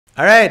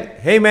All right.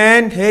 Hey,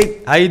 man.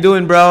 Hey, how you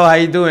doing, bro? How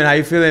you doing? How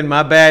you feeling?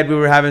 My bad. We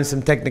were having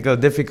some technical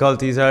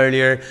difficulties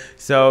earlier.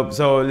 So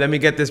let me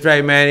get this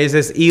right, man. Is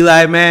this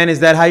Eli, man? Is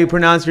that how you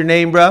pronounce your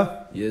name, bro?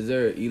 Yes,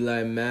 sir.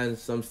 Eli Man.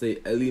 Some say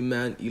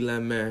Eliman, Eli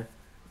Man.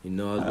 As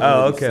long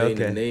Oh, as you okay, say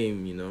the okay.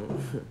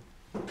 name.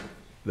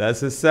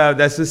 That's what's up.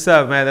 That's what's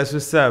up, man. That's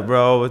what's up,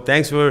 bro.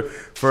 Thanks for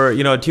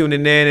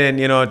tuning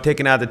in and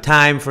taking out the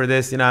time for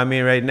this. You know what I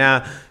mean right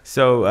now.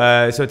 So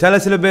tell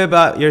us a little bit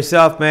about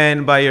yourself, man.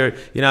 About your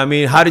what I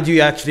mean. How did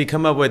you actually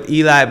come up with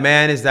Eli,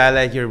 man? Is that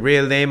like your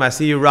real name? I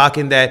see you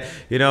rocking that.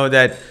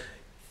 That.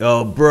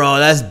 Oh, bro,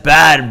 that's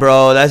bad,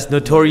 bro. That's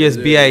Notorious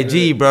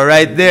B.I.G., bro,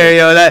 right there,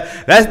 yo.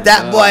 That's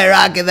that boy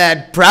rocking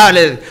that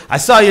proudly. I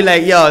saw you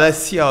like,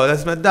 that's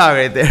my dog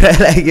right there,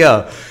 like,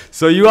 yo.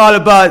 So you all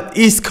about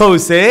East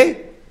Coast, eh?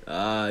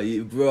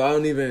 Bro, I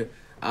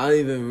don't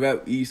even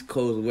rep East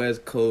Coast,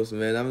 West Coast,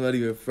 man. I'm not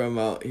even from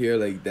out here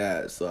like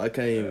that, so I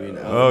can't even.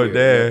 Oh,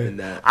 damn.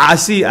 That. I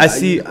see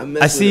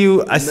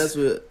you. I mess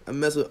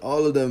with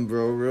all of them,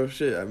 bro. Real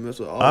shit. I mess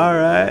with all. All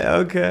of right.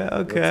 them.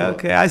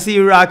 Okay. I see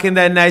you rocking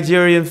that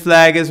Nigerian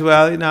flag as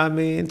well. You know what I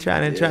mean?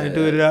 Trying to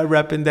do it up,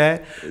 repping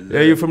that.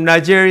 Are you from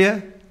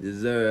Nigeria?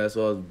 Yes, sir. That's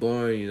where I was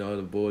born.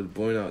 The boy was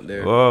born out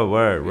there. Oh,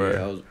 word.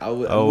 I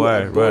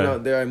was born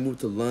out there. I moved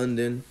to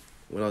London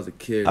when I was a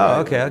kid.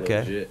 Oh, right?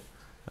 okay.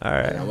 All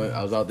right. And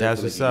I was out there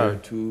That's for like a year or what's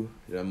up. two.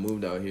 Then I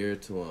moved out here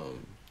to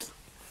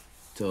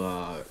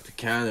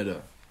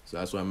Canada. So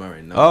that's where I'm at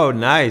right now. Oh,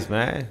 nice,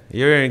 man.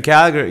 You're in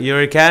Calgary.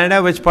 You're in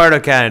Canada. Which part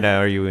of Canada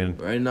are you in?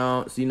 Right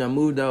now, I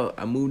moved out.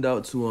 I moved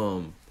out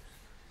to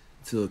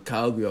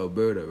Calgary,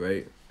 Alberta.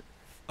 Right.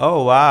 Oh,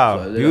 So wow. I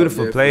lived out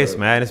Beautiful there place, for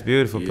man. It's a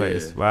beautiful yeah,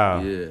 place.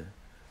 Wow. yeah.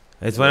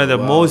 It's one For of a the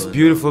while, most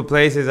beautiful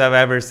places I've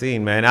ever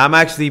seen, man. I'm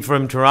actually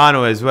from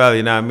Toronto as well,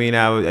 you know what I mean?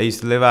 I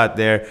used to live out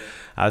there.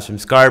 I was from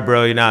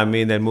Scarborough, you know what I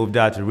mean? Then moved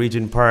out to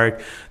Regent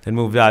Park, then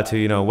moved out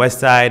to, West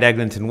Side,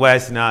 Eglinton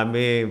West, you know what I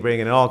mean?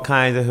 Bringing all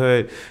kinds of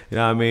hood, you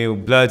know what I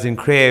mean? Bloods and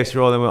Crepes,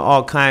 rolling with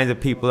all kinds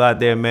of people out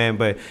there, man.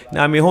 But, you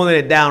know what I mean? Holding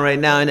it down right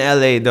now in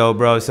LA, though,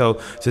 bro.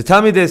 So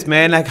tell me this,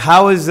 man. Like,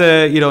 how is,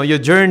 your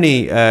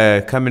journey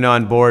coming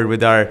on board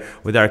with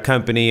our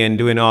company and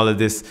doing all of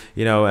this?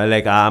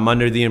 Like, I'm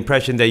under the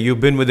impression that you've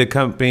been with the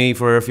company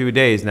for a few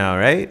days now,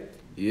 right?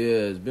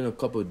 Yeah, it's been a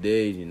couple of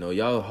days.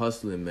 Y'all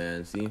hustling,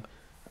 man. See,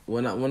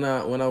 when I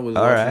was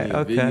All right, watching your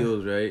okay.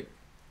 videos, right,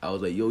 I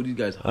was like, yo, these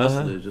guys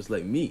hustlers just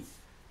like me.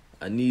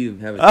 I need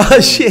to have a Oh,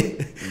 team,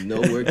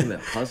 shit. working at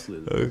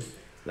hustlers.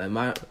 Like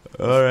my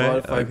All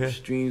right, Spotify okay.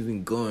 streams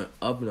been going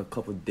up in a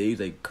couple of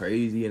days like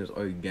crazy, and it's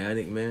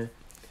organic, man.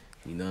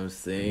 You know what I'm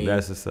saying?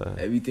 That's what's up.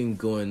 Everything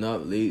going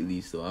up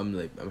lately, so I'm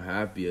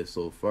happy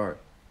so far.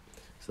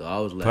 So I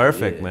was like,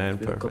 Perfect, yeah, man,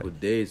 It's been a couple perfect.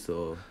 of days,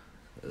 so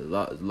a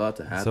lot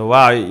to happen. So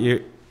wow,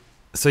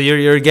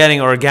 you're getting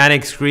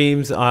organic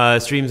streams on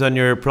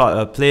your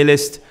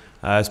playlist,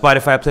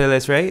 Spotify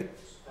playlist, right?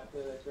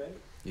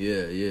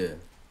 Yeah.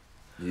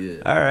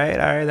 All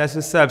right, that's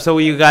what's up. So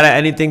you got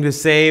anything to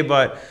say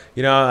about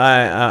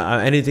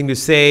anything to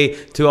say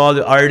to all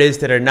the artists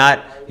that are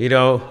not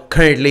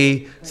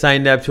currently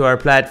signed up to our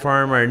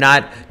platform or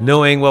not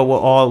knowing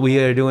what we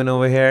are doing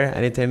over here?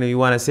 Anything that you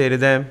want to say to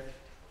them?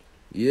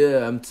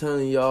 Yeah, I'm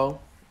telling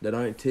y'all that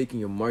aren't taking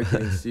your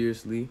marketing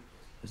seriously.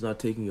 It's not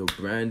taking your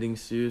branding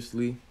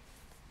seriously.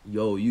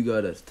 Yo, you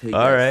gotta take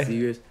All that right.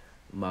 serious.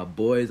 My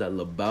boys at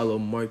Leballoo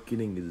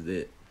Marketing is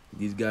it.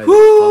 These guys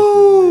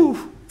Woo! are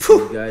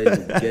hustlers, man. These guys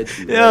will get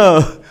you. Yo,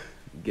 Right?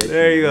 Get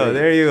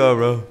there you go,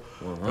 bro.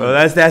 Bro,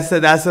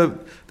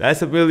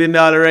 that's a $1 million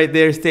right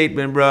there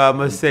statement, bro. I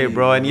must say,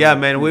 bro. And yeah,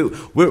 man, we're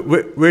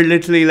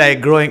literally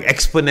like growing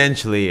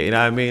exponentially. You know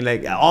what I mean?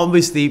 Like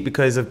obviously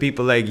because of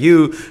people like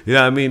you. You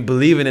know what I mean?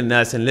 Believing in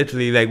us and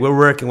literally like we're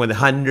working with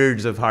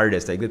hundreds of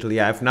artists. Like literally,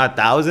 if not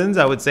thousands,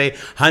 I would say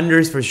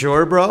hundreds for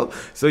sure, bro.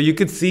 So you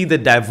could see the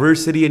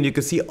diversity and you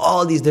could see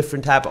all these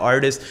different type of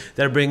artists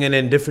that are bringing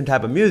in different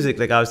type of music.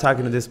 Like I was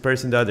talking to this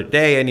person the other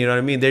day, and you know what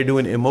I mean? They're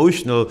doing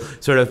emotional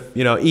sort of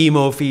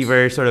emo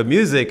fever sort of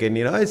music, and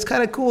it's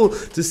kind of cool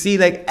to see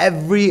like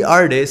every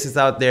artist is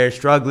out there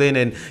struggling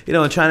and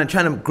trying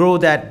to grow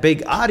that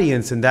big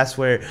audience. And that's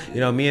where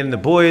me and the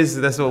boys,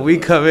 that's what we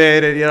come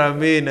in, and what I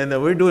mean, and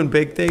we're doing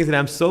big things. And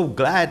I'm so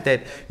glad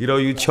that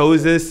you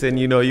chose us, and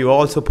you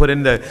also put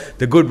in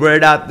the good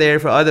word out there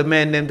for other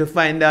men them to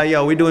find out,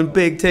 we're doing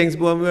big things,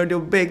 boy. We're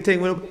doing big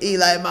things with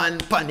Eli, man,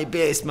 punny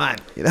bass, man.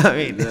 You know what I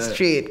mean? Yeah.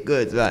 Street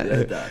goods,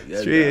 man.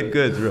 Yeah, Street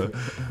goods, bro.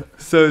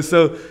 So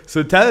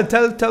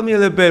tell me a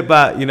little bit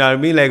about what I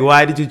mean, like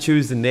why did you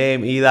choose the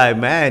name Eli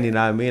Man? You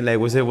know what I mean? Like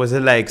was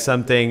it like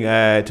something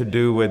to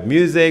do with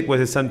music? Was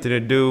it something to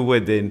do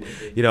with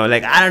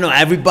like I don't know,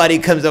 everybody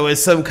comes up with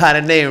some kind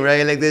of name,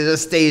 right? Like there's a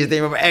stage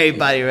name for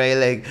everybody, right?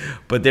 Like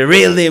but the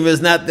real name is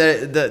not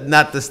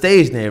the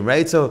stage name,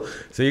 right? So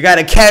you got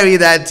to carry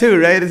that too,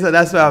 right? So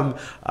that's why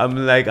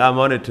I'm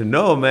wanted to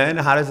know, man,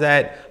 how does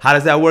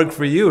that work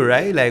for you,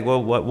 right? Like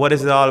what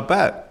is it all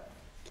about?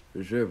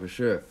 For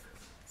sure.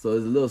 So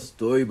there's a little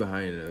story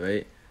behind it,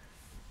 right?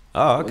 Oh,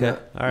 Well, okay.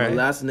 not, All right. my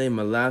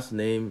last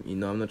name, you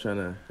know, I'm not trying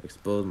to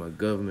expose my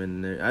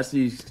government.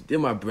 Actually, it's still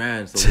my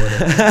brand, so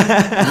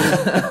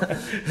whatever.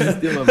 It's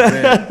still my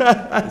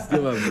brand. It's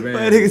still my My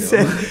brand, nigga you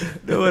said, know.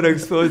 don't want to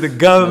expose the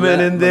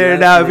government in My there. last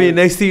Now, I mean, name,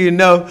 next thing you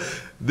know,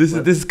 my,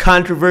 this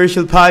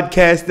controversial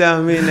podcast. Now,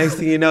 I mean, next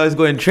thing you know, it's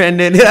going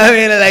trending. You know what I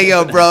mean, like,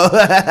 yo, bro.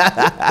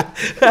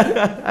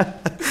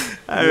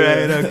 All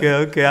right,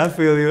 yeah. okay. I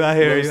feel you. I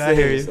hear you. I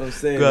hear you. So I'm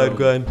saying, Go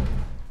on.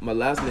 my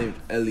last name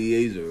is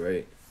Eliezer,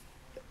 right?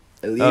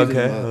 Eliezer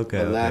Okay,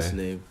 is my last okay.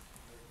 name,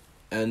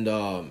 and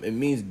it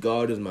means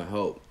God is my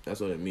help. That's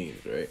what it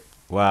means, right?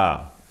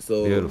 Wow.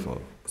 So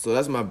Beautiful. So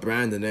that's my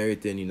brand and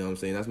everything, you know what I'm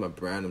saying? That's my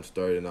brand. I'm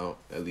starting out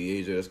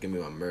Eliezer. That's giving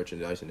me my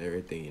merchandise and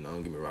everything, you know.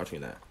 I'm gonna be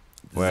rocking that.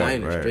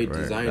 Designer, straight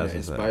designer,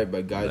 inspired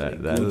by guys like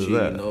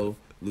Gucci, you know,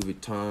 Louis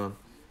Vuitton,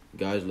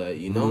 guys like,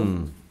 you know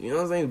what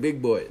I'm saying?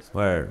 Big boys.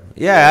 Word.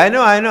 Yeah, I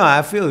know.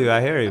 I feel you.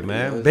 I hear you, man.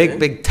 You know what I'm Big, saying?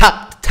 big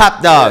top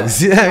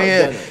dogs. Yeah, I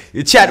mean, top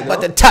you chat you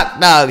about know? the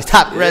top dogs,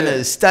 top Yeah.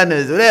 runners,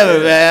 stunners,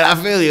 whatever, man. I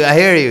feel you. I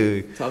hear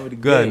you. Top of the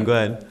Go game.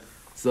 on.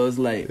 So it's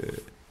like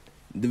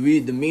the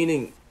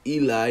meaning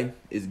Eli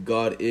is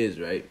God is,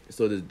 right?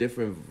 So there's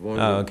different forms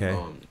Okay.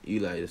 of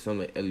Eli. There's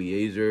something like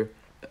Eliezer,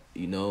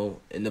 you know.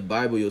 In the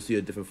Bible, you'll see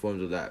a different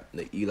forms of that,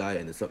 like Eli,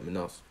 and there's something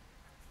else.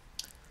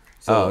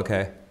 So Oh,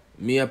 okay.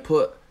 me, I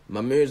put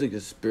my music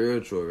is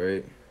spiritual,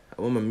 right?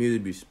 I want my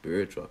music to be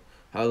spiritual.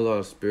 Has a lot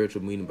of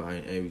spiritual meaning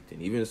behind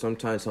everything. Even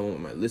sometimes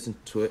someone might listen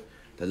to it,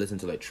 that listen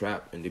to like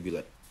trap, and they be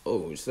like,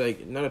 "Oh, it's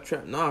like not a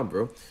trap." Nah,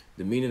 bro.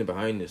 The meaning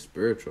behind it is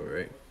spiritual,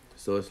 right?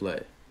 So it's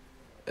like,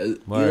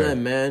 Eli,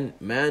 man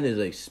is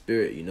like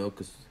spirit, you know,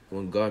 because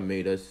when God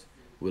made us,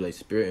 we're like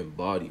spirit and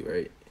body,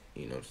 right?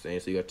 You know what I'm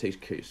saying? So you gotta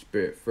take care of your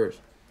spirit first,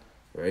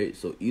 right?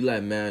 So Eli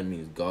man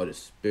means God is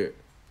spirit,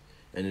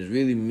 and it's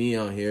really me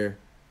out here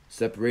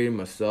separating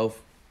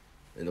myself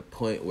in the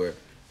point where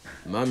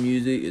my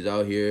music is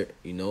out here,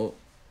 you know,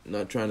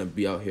 not trying to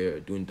be out here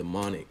doing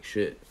demonic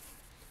shit.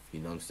 You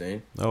know what I'm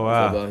saying? Oh,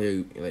 wow. I'm out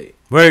here like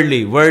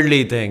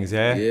Worldly things,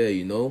 yeah? yeah,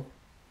 you know,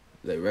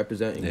 like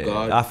representing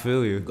God. I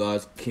feel you.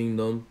 God's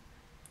kingdom,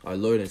 our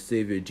Lord and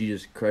Savior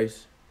Jesus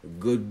Christ, a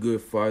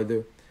good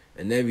Father,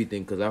 and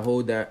everything. Cause I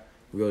hold that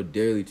real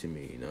dearly to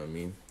me. You know what I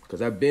mean?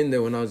 Cause I've been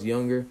there when I was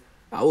younger.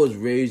 I was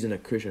raised in a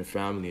Christian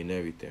family and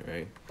everything,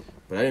 right?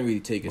 But I didn't really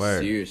take it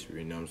serious.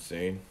 You know what I'm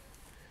saying?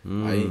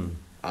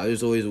 I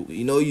just always,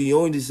 you know, you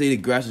always say the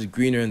grass is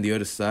greener on the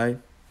other side.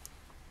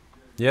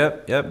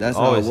 Yep. That's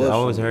always, how I was. I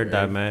always for me, heard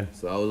right? that, man.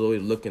 So I was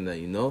always looking at,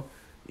 a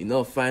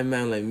fine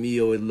man like me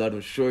always love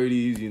them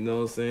shorties. You know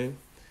what I'm saying?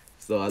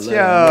 So I love,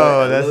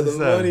 I love the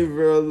money,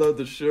 bro. I love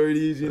the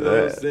shorties. You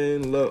know what I'm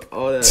saying? Love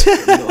all that,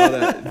 all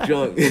that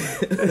junk.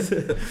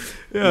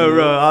 Yeah,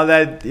 bro, all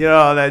that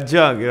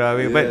junk, you know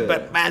what I mean? Yeah.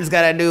 But man's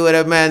gotta do what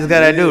a man's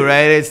gotta do,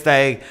 right? It's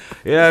like,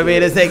 you know what I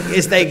mean?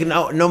 It's like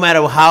no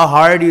matter how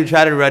hard you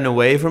try to run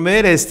away from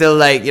it, it's still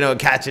like, you know,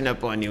 catching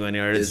up on you, and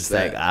it's just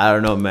like, I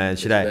don't know, man,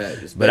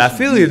 But I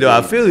feel you though.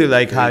 I feel you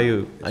like how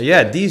you,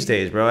 these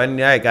days, bro. And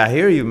like I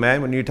hear you,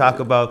 man, when you talk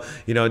about,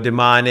 you know,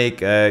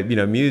 demonic,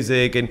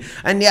 music and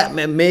yeah,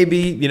 man, maybe,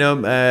 you know,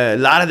 a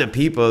lot of the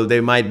people, they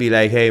might be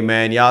like, hey,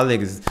 man, y'all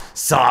niggas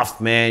soft,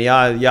 man,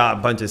 y'all a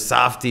bunch of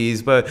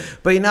softies, but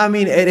you know what I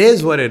mean? It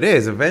is what it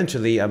is.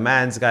 Eventually, a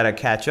man's got to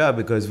catch up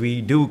because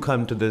we do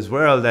come to this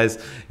world as,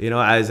 you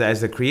know, as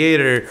the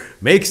creator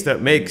makes,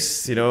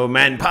 you know,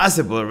 man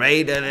possible,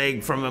 right?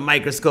 Like from a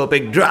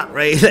microscopic drop,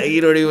 right? Like you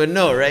don't even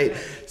know, right?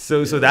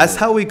 So that's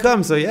how we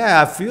come. So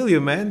yeah, I feel you,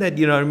 man, that,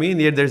 you know what I mean?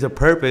 There's a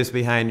purpose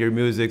behind your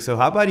music. So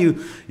how about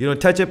you know,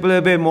 touch up a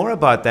little bit more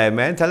about that,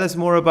 man? Tell us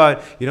more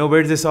about, you know,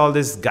 where's all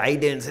this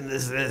guidance and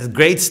this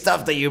great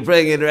stuff that you're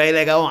bringing, right?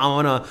 Like I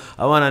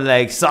wanna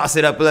like sauce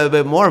it up a little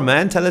bit more,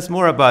 man. Tell us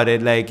more about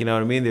it. Like, you know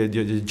what I mean?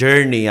 The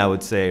journey, I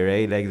would say,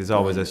 right? Like there's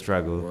always a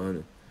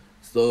struggle.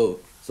 So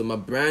my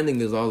branding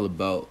is all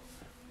about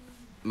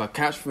my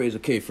catchphrase.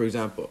 Okay, for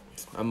example,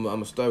 I'm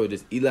gonna start with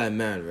this Eli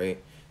Man, right?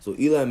 So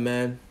Eli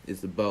Man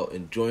is about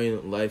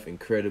enjoying life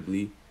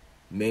incredibly,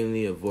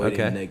 mainly avoiding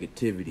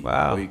negativity.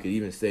 Wow. Or you could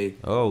even say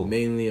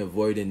mainly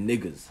avoiding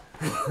niggas.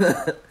 You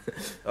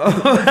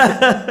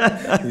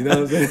know what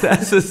I'm saying?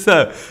 That's what's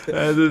up.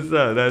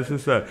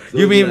 So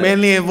you mean like,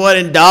 mainly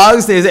avoiding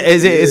dogs?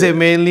 Is it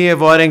mainly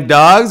avoiding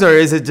dogs, or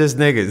is it just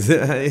niggas?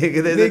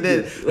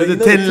 There's a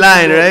thin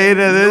line, right? You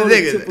know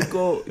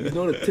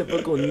the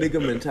typical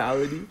nigga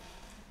mentality?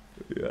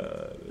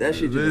 Yeah. That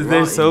shit just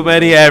there's so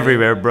many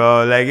everywhere,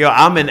 bro. Like, yo,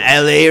 I'm in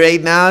LA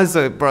right now,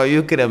 so bro,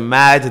 you could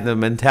imagine the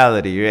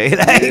mentality, right?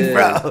 Like,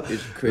 bro,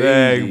 it's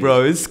crazy. Like,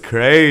 bro, it's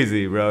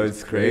crazy, bro.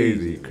 It's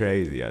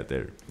crazy out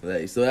there.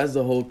 Like, so that's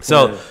the whole point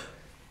of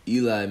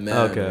Eli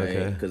Man,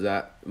 okay. Because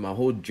my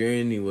whole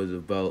journey was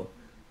about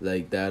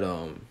like that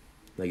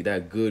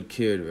good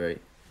kid, right?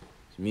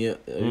 I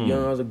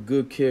was a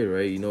good kid,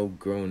 right? You know,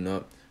 growing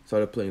up,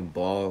 started playing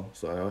ball,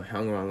 so I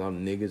hung around a lot of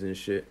niggas and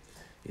shit.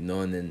 You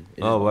know, and then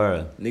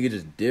nigga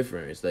just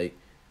different. It's like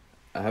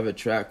I have a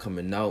track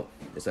coming out.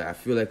 It's like I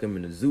feel like I'm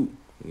in a zoo.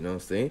 You know what I'm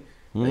saying?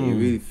 Like you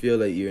really feel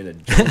like you're in a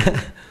jungle,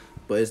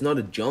 but it's not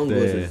a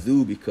jungle. It's a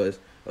zoo because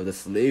of the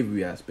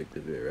slavery aspect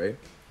of it, right?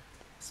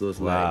 So it's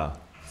Wow.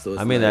 so I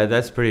it's mean,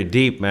 that's pretty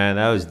deep, man.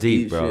 That was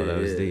deep, bro. shit, That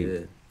was yeah, deep. yeah.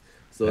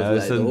 So it's That was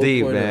like the some whole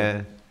deep, point of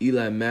man.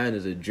 Eliman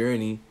is a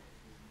journey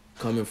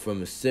coming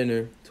from a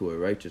sinner to a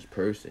righteous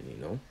person, you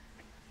know?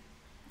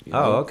 You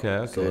Oh, know? okay,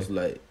 okay. So it's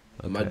like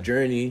my Okay.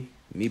 journey,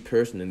 me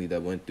personally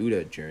that went through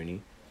that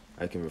journey,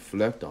 I can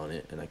reflect on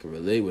it and I can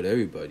relate with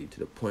everybody to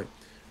the point.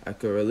 I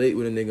can relate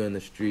with a nigga on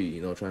the street,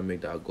 you know, trying to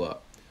make that go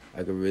up.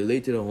 I can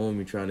relate to the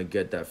homie trying to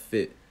get that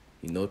fit,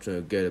 you know,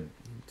 trying to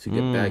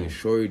get back and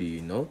shorty,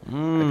 you know.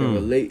 I can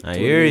relate I to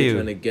a hear nigga you.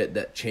 trying to get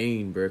that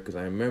chain, bro. Cause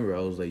I remember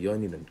I was like, yo, I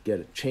need to get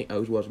a chain. I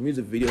was watching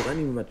music videos. I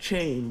need my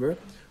chain, bro.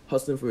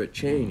 Hustling for a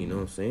chain, you know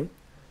what I'm saying?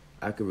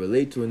 I could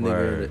relate to a nigga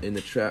Word. in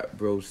the trap,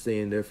 bro,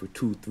 staying there for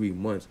 2-3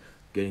 months,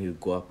 getting his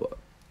guap up.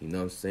 You know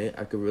what I'm saying?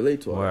 I could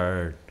relate to all that.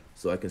 Word.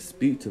 So I can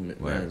speak to man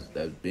Word.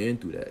 that's been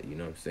through that. You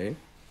know what I'm saying?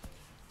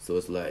 So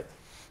it's like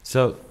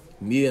So,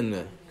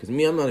 cause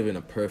I'm not even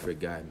a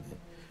perfect guy, man.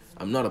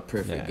 I'm not a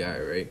perfect Yeah. guy,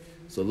 right?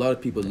 So a lot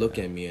of people look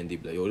at me and they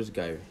be like, yo, this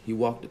guy, he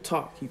walked the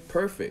talk, he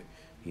perfect.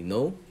 You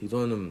know, he's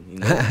on them. You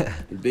know,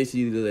 he's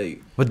basically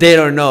like. but they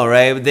don't know,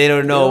 right? They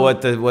don't know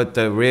Yeah. what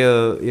the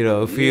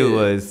real, feel Yeah.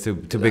 was to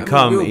Like,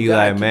 become I'm a real guy,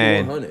 Eli keep it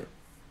Man.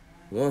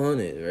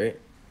 100, right?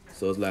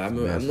 So it's like I'm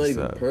That's not what's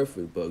even up.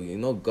 perfect, but you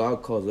know,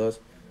 God calls us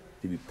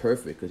to be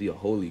perfect because He's a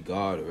holy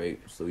God, right?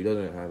 So He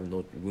doesn't have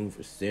no room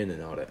for sin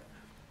and all that.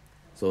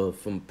 So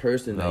from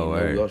person that No you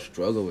know, we way. all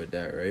struggle with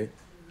that, right?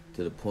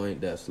 To the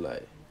point that's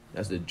like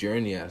that's the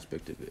journey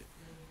aspect of it,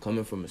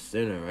 coming from a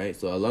sinner, right?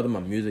 So a lot of my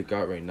music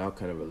out right now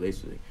kind of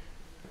relates with it.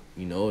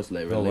 You know, it's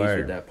like No relates word.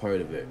 with that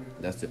part of it.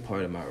 That's the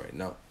part I'm at right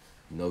now.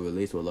 You know,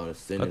 relates with a lot of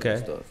sinners Okay.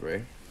 and stuff,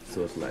 right?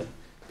 So it's like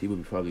people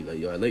be probably like,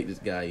 yo, I like this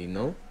guy, you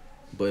know?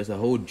 But it's a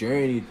whole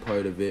journey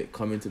part of it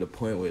coming to the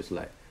point where it's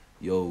like,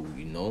 yo,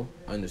 you know,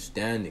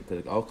 understanding, because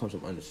it all comes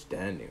from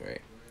understanding,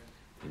 right?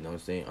 You know what I'm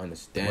saying?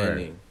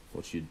 Understanding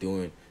what you're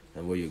doing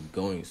and where you're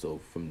going. So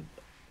from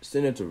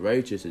sinner to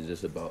righteous is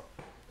just about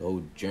the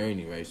whole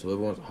journey, right? So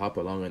everyone's hop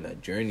along on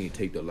that journey,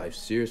 take their life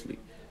seriously,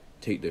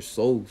 take their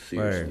soul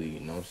seriously,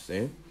 you know what I'm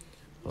saying?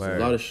 There's a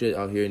lot of shit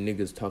out here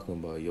niggas talking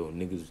about, yo,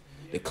 niggas,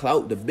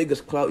 the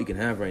biggest clout you can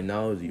have right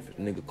now is if a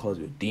nigga calls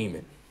you a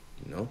demon,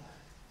 you know?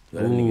 You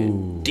got a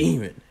nigga a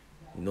demon,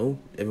 you know?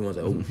 Everyone's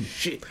like, oh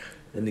shit,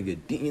 that nigga,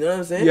 you know what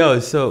I'm saying? Yo,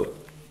 so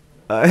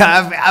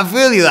I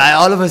feel you.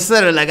 All of a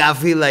sudden, like I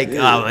feel like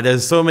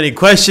there's so many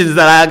questions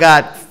that I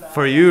got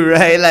for you,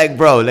 right? Like,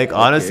 bro, like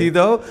honestly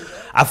though,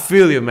 I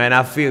feel you, man.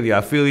 I feel you.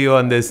 I feel you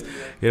on this.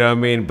 You know what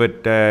I mean?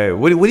 But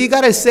what do you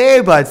gotta say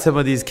about some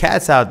of these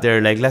cats out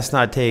there? Like, let's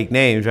not take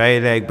names,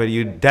 right? Like, but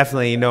you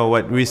definitely know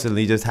what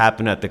recently just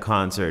happened at the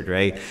concert,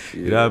 right?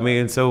 You know what I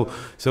mean? So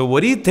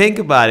what do you think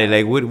about it?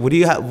 Like, what do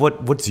you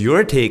what's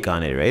your take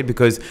on it, right?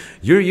 Because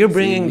you're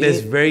bringing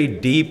this very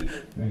deep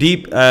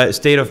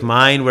state of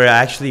mind where I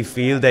actually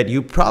feel that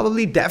you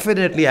probably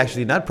definitely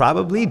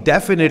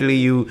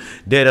you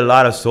did a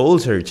lot of soul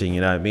searching,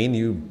 you know what I mean?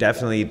 You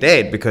definitely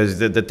did, because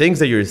the things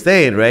that you're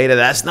saying, right,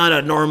 that's not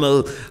a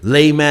normal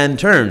layman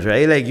terms,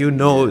 right? Like, you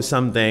know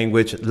something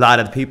which a lot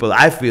of people,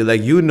 I feel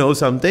like you know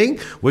something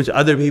which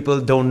other people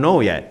don't know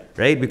yet,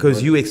 right?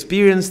 Because you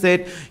experienced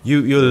it,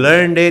 you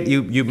learned it,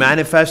 you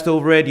manifest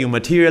over it, you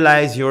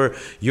materialize your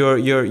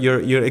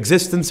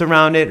existence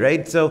around it,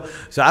 right? So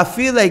I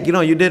feel like,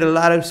 you did a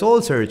lot of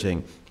soul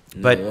searching.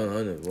 But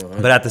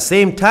 100. but at the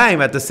same time,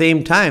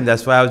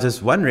 that's why I was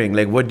just wondering,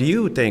 like, what do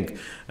you think,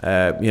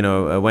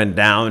 went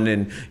down,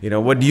 and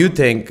what do you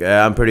think?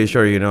 I'm pretty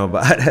sure you know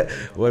about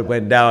what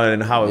went down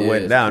and how it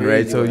went down,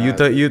 right? So you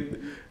thought It's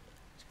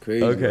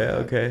crazy.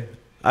 okay.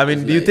 I mean,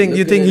 It's do you like, think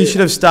looking he at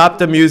should it- have stopped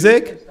the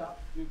music?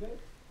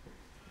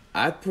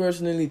 I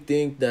personally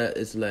think that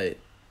it's like,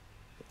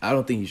 I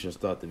don't think he should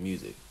start the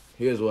music.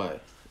 Here's why.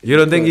 You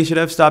don't think he should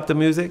have stopped the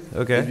music?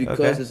 Okay. It's because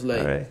okay. it's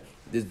like, All right.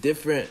 there's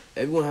different,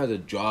 everyone has a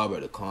job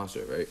at a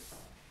concert, right?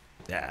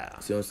 Yeah.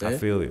 See what I'm saying? I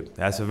feel you.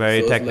 That's a very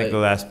So it's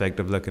technical like, aspect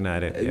of looking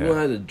at it. Everyone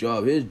Yeah. has a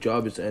job. His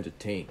job is to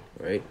entertain,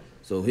 right?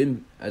 So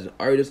him as an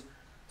artist,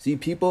 see,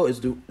 people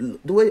is the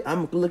way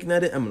I'm looking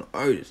at it. I'm an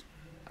artist.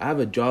 I have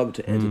a job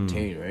to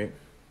entertain, right?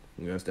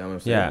 You understand what I'm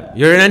saying? Yeah,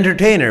 you're an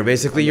entertainer.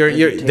 Basically, I'm an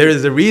entertainer.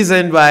 there's a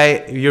reason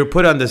why you're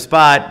put on the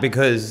spot,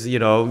 because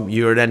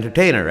you're an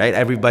entertainer, right?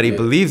 Everybody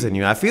believes in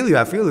you. I feel you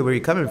where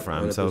you're coming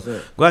from. So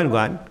 100%. go on. So Go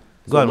on. a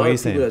What lot are you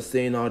of people saying? are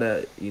saying all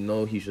that,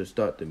 he should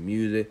start the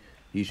music.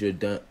 He should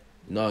done.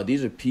 No,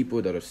 these are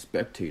people that are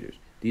spectators.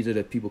 These are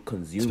the people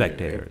consuming.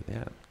 Spectator. Right?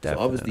 Yeah. So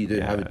Definitely. obviously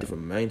they have a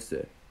different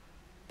mindset.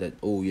 That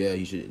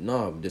he should.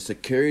 No, the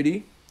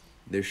security,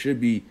 there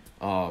should be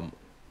on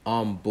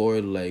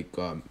board like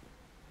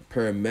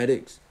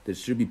paramedics. There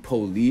should be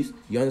police.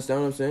 You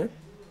understand what I'm saying?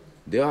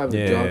 They all have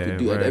a job to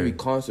do. At every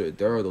concert,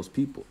 there are those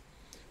people.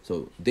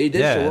 So they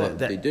did show up.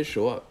 They did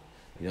show up.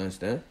 You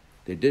understand?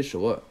 They did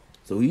show up.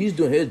 So he's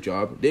doing his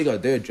job. They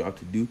got their job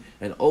to do.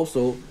 And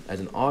also, as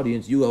an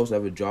audience, you also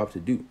have a job to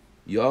do.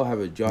 You all have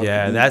a job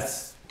to do.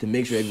 to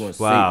make sure everyone's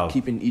Wow. safe,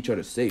 keeping each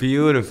other safe.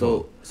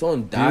 Beautiful. So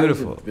someone dies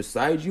Beautiful.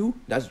 beside you,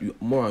 that's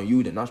more on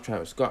you than not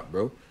Travis Scott,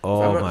 bro. If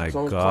Oh I'm at my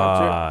someone's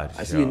God, concert,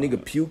 I see a yo.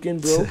 nigga puking,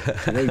 bro,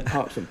 and then he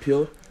pops some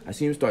pills. I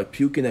see him start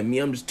puking at me.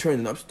 I'm just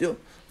turning up still,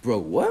 bro.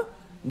 What?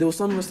 There was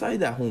something beside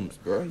that, Holmes,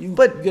 bro. You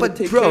But gotta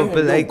take bro, care of him,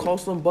 but bro. like, Call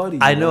somebody.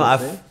 I you know what I'm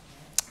I've saying?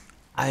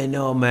 I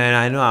know, man.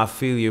 I know. I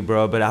feel you,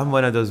 bro. But I'm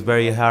one of those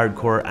very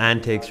hardcore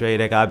antics, right?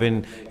 Like I've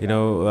been,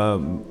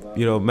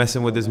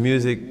 messing with this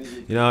music,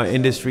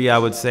 industry. I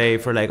would say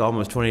for like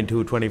almost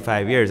 22,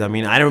 25 years. I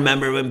mean, I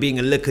remember when being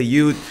a little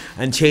youth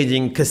and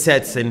changing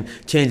cassettes and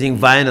changing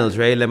vinyls,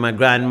 right? Like my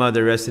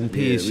grandmother, rest in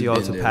peace. She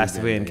also passed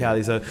away in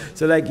Cali. So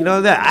like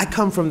that I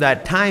come from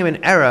that time and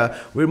era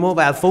where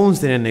mobile phones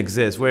didn't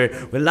exist, where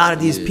a lot of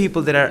these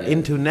people that are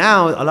into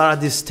now, a lot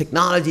of these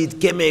technologies,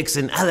 gimmicks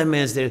and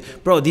elements,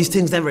 bro, these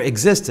things never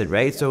existed,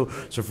 right? So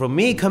for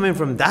me, coming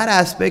from that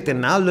aspect and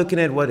now looking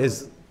at what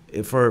is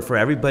for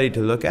everybody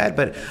to look at,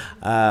 but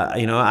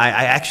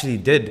I actually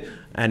did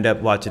end up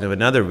watching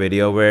another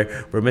video where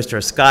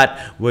Mr. Scott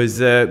was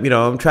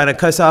trying to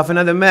cuss off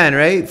another man,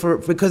 right,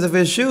 because of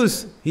his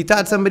shoes. He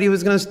thought somebody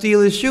was gonna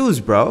steal his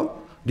shoes, bro.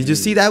 Did you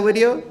see that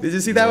video? Did you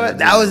see that one?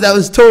 That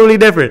was totally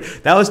different.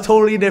 That was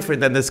totally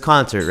different than this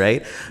concert,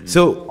 right?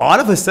 So all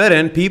of a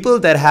sudden, people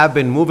that have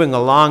been moving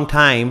a long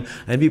time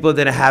and people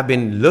that have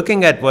been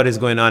looking at what is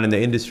going on in the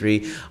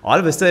industry, all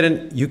of a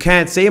sudden you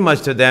can't say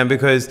much to them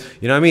because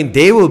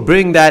they will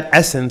bring that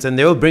essence and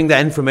they will bring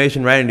that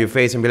information right into your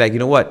face and be like, you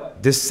know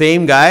what? This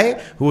same guy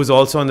who was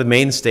also on the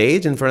main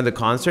stage in front of the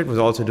concert was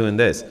also doing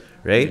this.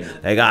 Right?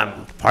 Like,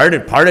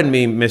 pardon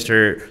me,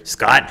 Mr.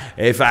 Scott,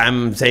 if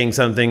I'm saying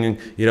something,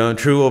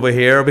 true over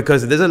here,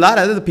 because there's a lot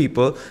of other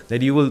people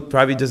that you will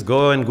probably just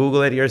go and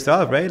Google it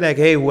yourself, right? Like,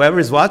 hey,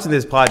 whoever's watching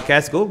this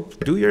podcast, go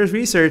do your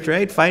research,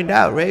 right? Find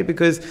out, right?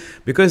 Because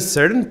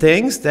certain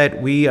things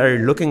that we are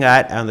looking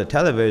at on the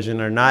television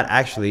are not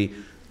actually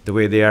the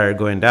way they are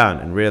going down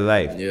in real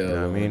life. Yeah, you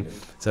know what I mean?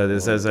 So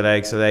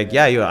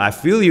I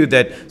feel you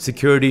that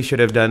security should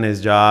have done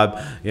his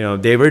job.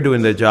 They were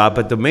doing the job,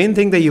 but the main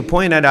thing that you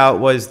pointed out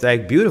was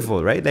like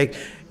beautiful, right? Like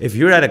if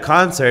you're at a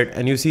concert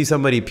and you see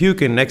somebody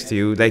puking next to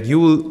you, like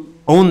you will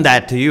own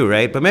that to you,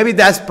 right? But maybe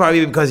that's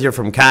probably because you're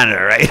from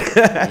Canada, right?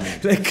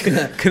 Like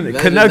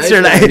Canucks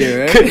are like,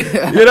 here,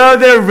 right?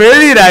 They're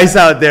really nice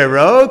out there,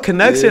 bro.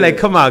 Canucks are like,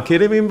 come on,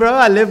 kidding me, bro?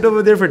 I lived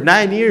over there for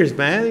 9 years,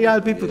 man. You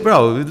got people,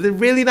 bro. They're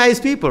really nice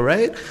people,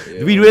 right?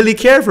 Yeah. We really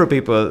care for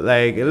people.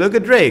 Like, look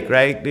at Drake,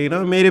 right?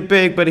 Made it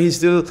big, but he's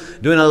still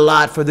doing a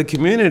lot for the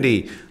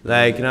community.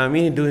 Like,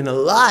 doing a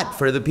lot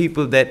for the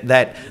people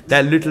that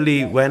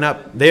literally went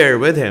up there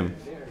with him.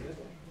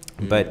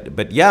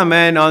 But yeah,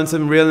 man, on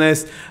some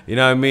realness,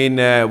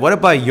 what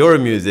about your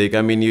music?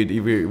 I mean,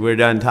 we're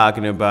done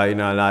talking about,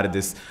 a lot of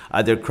this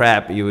other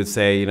crap, you would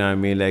say,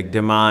 like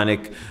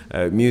demonic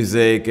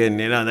music and,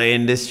 the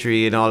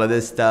industry and all of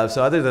this stuff.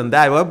 So other than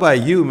that, what about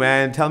you,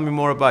 man? Tell me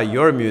more about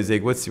your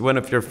music. What's one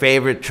of your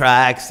favorite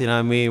tracks?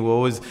 What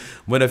was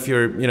one of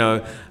your,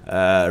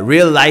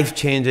 real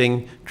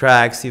life-changing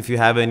tracks, if you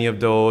have any of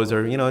those?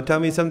 Or, tell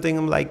me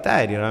something like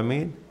that, you know what I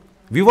mean?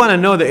 We want to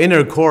know the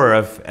inner core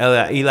of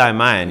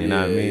Eliman, you know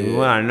what I mean? We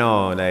want to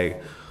know,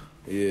 like...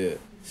 Yeah.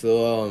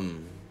 So,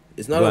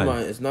 it's not on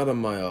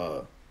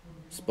my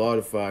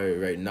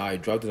Spotify right now. I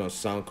dropped it on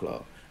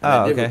SoundCloud.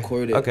 I did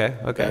record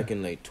it back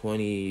in, like,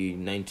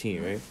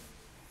 2019, right?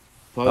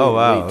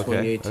 Probably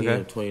late 2018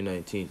 or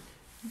 2019.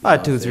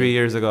 About 2-3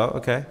 years ago,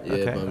 okay.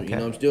 Yeah, but,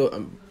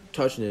 I'm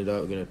touching it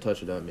up, gonna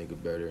touch it up, make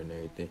it better and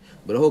everything.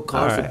 But the whole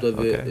concept of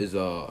it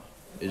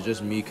is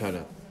just me kind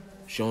of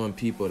showing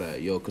people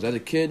that, because as a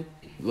kid...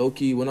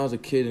 Low-key, when I was a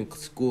kid in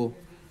school,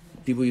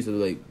 people used to,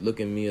 like, look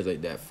at me as,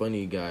 like, that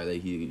funny guy.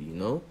 Like, he's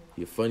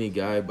a funny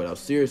guy, but I was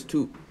serious,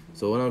 too.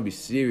 So when I would be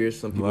serious,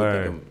 some people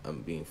think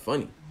I'm being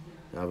funny.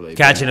 And I was like...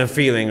 Catching a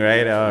feeling,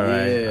 right? All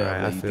right. Yeah, all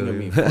right, I feel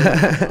you. Think I'm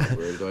being funny,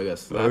 bro. So I got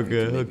slapped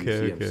to make you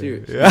see I'm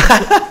serious.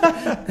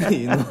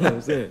 You know what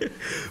I'm saying?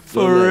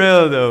 For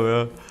real, though,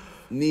 bro.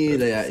 Me,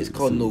 like, it's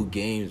called No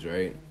Games,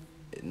 right?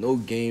 No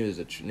Games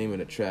is the name of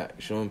the track.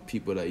 Showing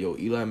people that,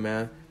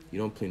 Eliman, you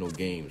don't play no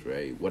games,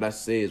 right? What I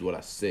say is what I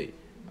say.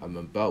 I'm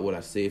about what I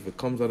say. If it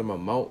comes out of my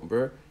mouth,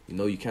 bro,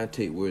 you can't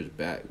take words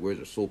back.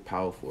 Words are so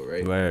powerful,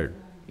 right? Word.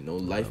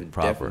 Life and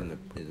death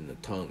is in the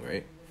tongue,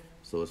 right?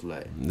 So it's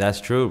like... That's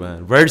true,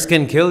 man. Words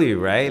can kill you,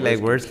 right?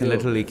 Words can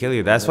literally kill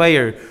you. That's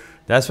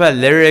why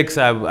lyrics,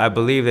 I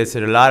believe there's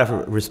a lot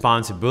of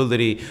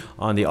responsibility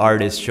on the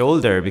artist's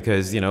shoulder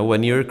because,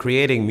 when you're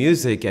creating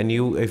music and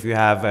if you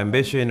have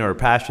ambition or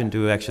passion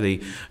to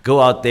actually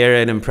go out there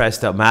and impress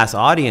the mass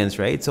audience,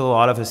 right? So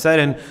all of a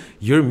sudden,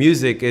 your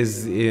music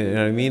is,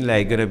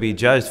 going to be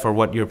judged for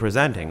what you're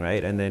presenting,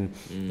 right? And then,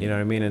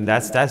 and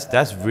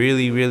that's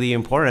really, really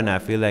important. I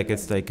feel like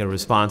it's like a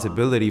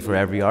responsibility for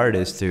every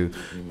artist to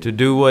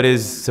do what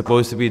is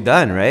supposed to be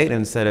done, right?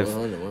 Instead of,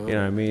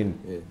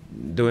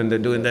 doing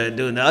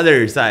the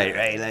other side,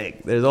 right?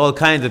 Like there's all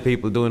kinds of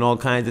people doing all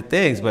kinds of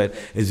things, but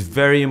it's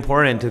very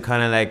important to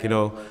kind of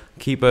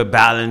keep a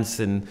balance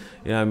and,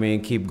 you know what I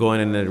mean, keep going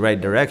in the right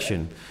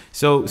direction.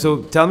 So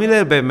tell me a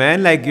little bit,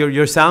 man, like your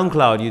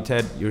SoundCloud, you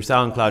said your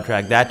SoundCloud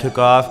track, that took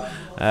off.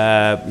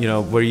 You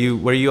know, were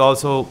you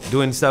also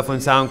doing stuff on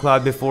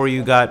SoundCloud before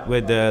you got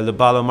with the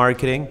Leballoo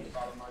marketing?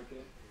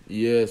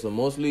 Yeah, so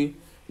mostly,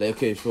 like,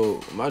 okay,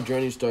 so my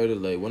journey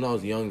started, like, when I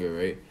was younger,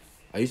 right?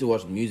 I used to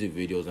watch music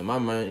videos. In my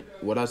mind,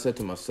 what I said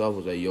to myself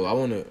was, like, yo, I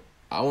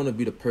wanna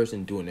be the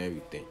person doing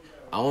everything.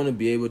 I want to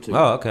be able to,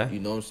 you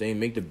know what I'm saying,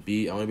 make the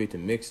beat. I want to be able to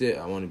mix it.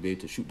 I want to be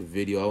able to shoot the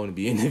video. I want to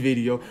be in the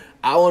video.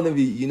 I want to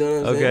be, you know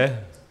what I'm saying?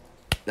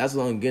 That's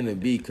what I'm going to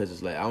be, because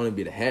it's like, I want to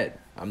be the head.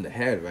 I'm the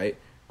head, right?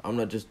 I'm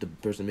not just the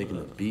person making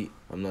the beat.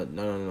 I'm not,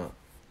 no.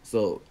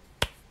 So,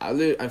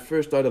 I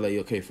first started, like,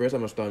 okay, first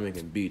I'm going to start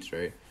making beats,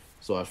 right?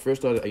 So, I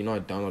first started, you know,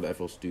 I downloaded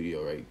FL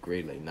Studio, right?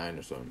 Grade, like, 9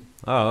 or something.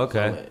 Oh,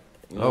 okay. So, like,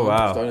 you know,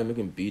 I started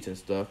making beats and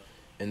stuff.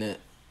 And then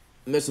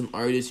met some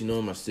artists, you know,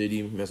 in my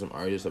city. Met some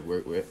artists I've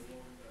worked with.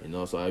 You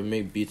know, so I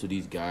make beats with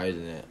these guys,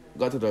 and it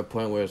got to the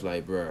point where it's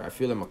like, bro, I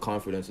feel like my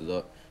confidence is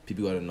up.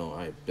 People gotta know,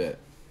 I bet.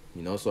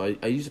 You know, so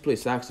I used to play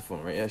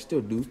saxophone, right? I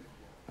still do.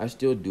 I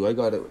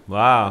got it.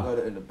 Wow. I got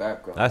it in the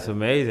background. That's right?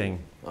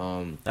 Amazing.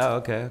 Oh,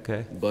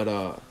 okay. But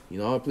you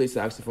know, I play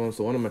saxophone.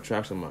 So one of my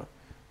tracks on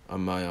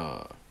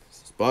my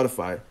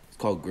Spotify, it's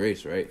called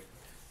Grace, right?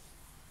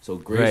 So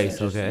Grace,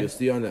 you'll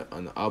see on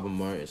the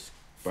album art, it's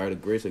by the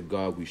grace of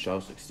God we shall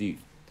succeed.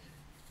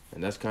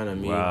 And that's kind of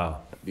me,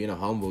 being a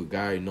humble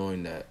guy,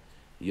 knowing that,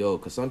 yo,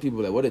 because some people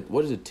are like,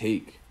 what does it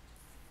take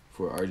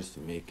for artists to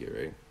make it,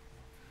 right?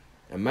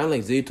 And man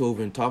like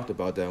Zaytoven talked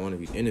about that in one of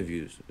his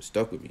interviews. It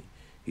stuck with me.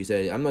 He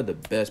said, I'm not the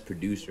best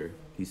producer.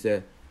 He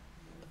said,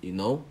 you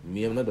know,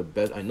 me, I'm not the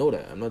best. I know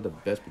that. I'm not the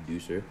best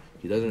producer.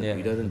 He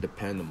doesn't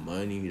depend on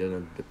money. He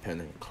doesn't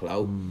depend on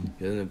clout.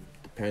 He doesn't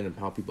depend on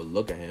how people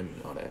look at him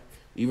and all that.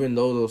 Even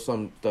though there's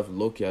some stuff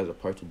low-key has a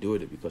part to do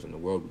with it, because in the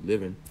world we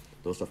live in,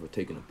 those stuff are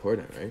taken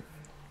important, right?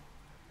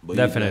 But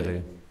definitely.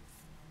 Like,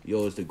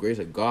 yo, it's the grace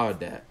of God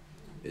that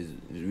is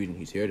the reason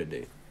he's here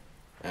today.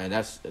 And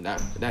that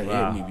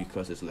hit me,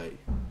 because it's like,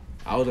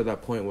 I was at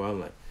that point where I'm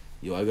like,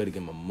 yo, I got to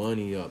get my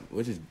money up,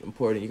 which is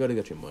important. You got to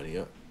get your money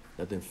up.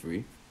 Nothing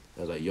free.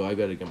 I was like, yo, I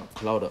got to get my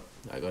clout up.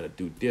 I got to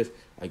do this.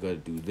 I got to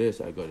do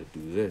this. I got to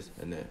do this.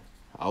 And then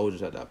I was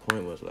just at that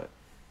point where it's like,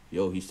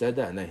 yo, he said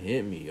that, and that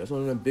hit me. That's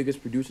one of the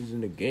biggest producers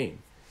in the game.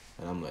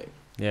 And I'm like,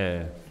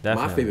 yeah,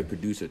 definitely. My favorite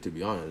producer, to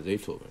be honest,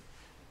 is Zaytoven.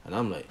 And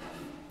I'm like,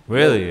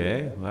 really,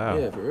 eh? Wow.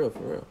 Yeah, for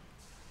real.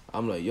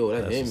 I'm like, yo,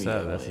 that hit me.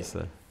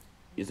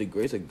 It's the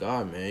grace of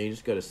God, man. You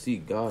just gotta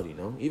seek God, you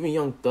know. Even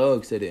Young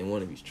Thug said it in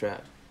one of his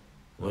tracks.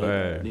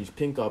 These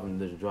Pink album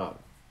just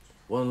dropped.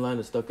 One line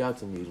that stuck out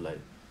to me is like,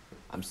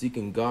 I'm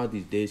seeking God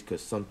these days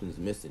because something's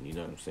missing. You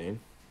know what I'm saying?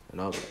 And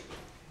I was like,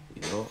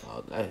 you know,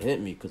 that hit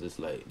me, because it's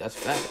like, that's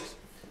facts.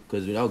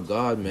 Because without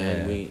God,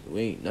 man,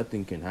 we ain't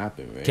nothing can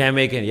happen, right? Can't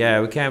make it.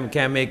 Yeah, we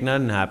can't make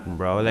nothing happen,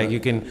 bro. Like you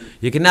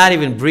cannot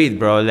even breathe,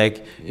 bro.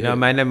 Like you know,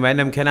 man,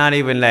 them cannot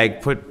even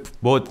like put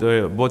both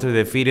of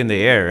their feet in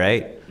the air,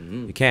 right?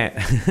 You can't.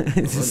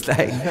 It's just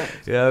like,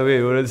 you know what I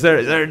mean? With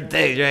certain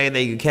things, right,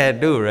 that you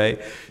can't do,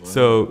 right?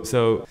 So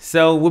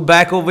we're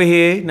back over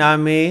here. Know what I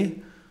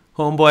mean?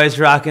 Homeboys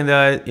rocking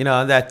the, you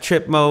know, that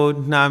trip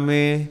mode. Know what I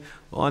mean?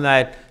 On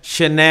that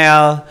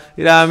Chanel,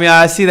 you know what I mean?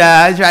 I see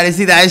that. I try to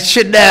see that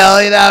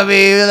Chanel, you know what I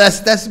mean?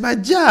 That's my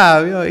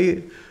job,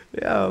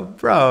 yo,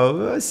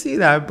 bro. I see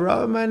that,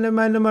 bro. Man,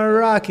 I'm a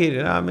rocket, you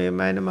know what I mean?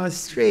 Man, I'm a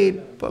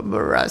straight, but I'm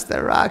a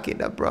Rasta rocket,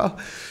 bro.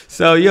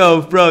 So,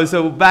 yo, bro.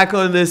 So back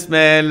on this,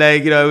 man.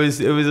 Like, you know,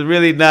 it was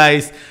really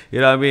nice, you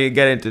know what I mean?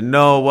 Getting to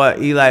know what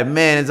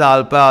Eliman is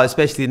all about,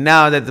 especially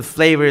now that the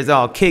flavor is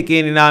all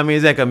kicking. You know what I mean?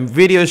 It's like a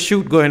video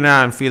shoot going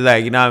on. Feel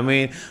like, you know what I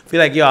mean?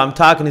 Feel like, yo, I'm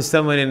talking to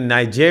someone in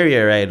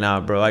Nigeria right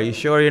now, bro. Are you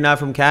sure you're not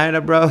from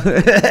Canada, bro?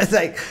 It's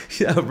like,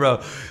 yo,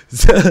 bro.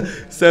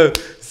 So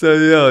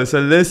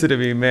listen to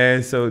me,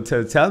 man. So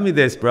tell me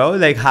this, bro.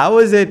 Like, how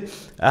was it?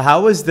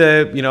 How was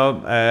the, you know,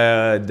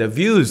 the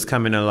views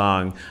coming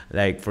along,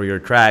 like for your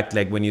track,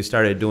 like when you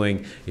started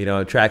doing, you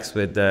know, tracks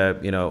with the,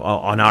 you know,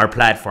 on our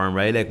platform,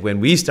 right? Like when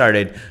we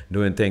started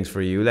doing things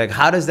for you, like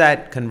how does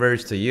that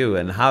converge to you,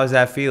 and how does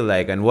that feel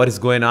like, and what is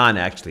going on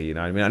actually, you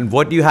know what I mean? And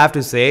what do you have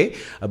to say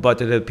about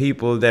the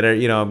people that are,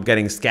 you know,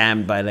 getting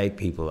scammed by like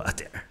people out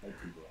there?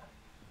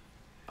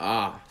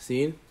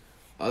 See?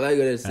 All I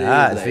gotta say is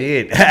like, see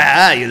it.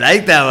 You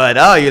like that one.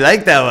 Oh, you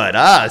like that one.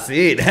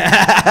 See it.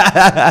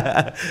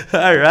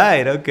 All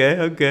right.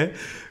 Okay.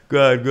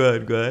 Good.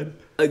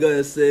 All I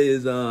gotta say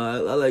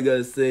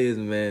is,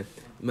 man,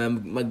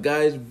 my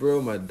guys, bro,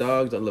 my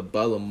dogs at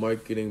Leballoo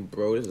Marketing,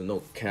 bro. This is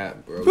no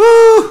cap, bro.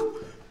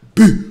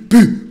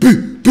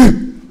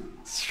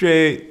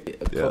 Straight.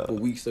 A couple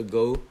weeks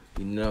ago,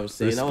 you know what I'm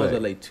saying? I was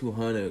at like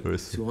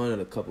 200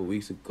 a couple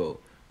weeks ago.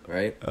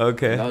 Right.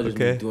 Okay. I was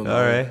just doing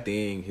my own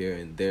thing here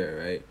and there,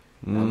 right?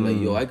 I'm like,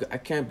 yo, I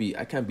can't be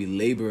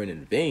laboring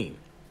in vain.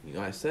 You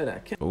know, I said I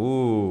can't.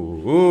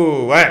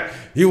 Ooh, what?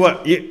 You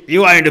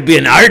wanted to be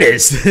an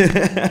artist?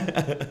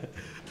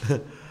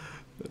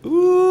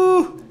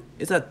 Ooh.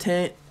 It's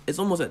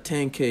almost at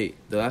 10K.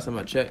 The last time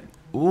I checked.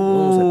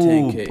 Almost a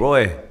Ooh, 10K.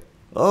 boy.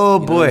 Oh,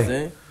 You know what I'm boy.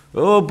 saying?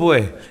 Oh, boy.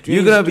 You're Dreams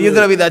do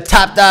gonna it. be the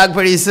top dog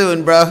pretty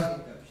soon, bro.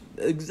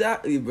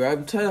 Exactly, bro.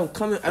 I'm telling you, I'm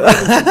coming. I don't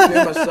even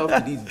compare myself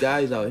to these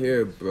guys out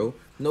here, bro.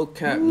 No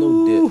cap,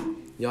 no dip. Ooh.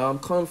 Y'all, I'm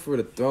coming for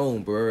the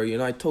throne, bro. You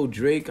know, I told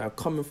Drake, I'm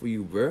coming for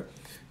you, bro.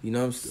 You know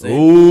what I'm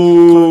saying?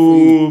 Ooh, I'm coming for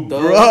you,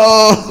 Thug.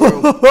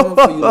 Bro, I'm coming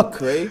for you, bro.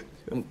 Lecrae.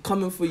 I'm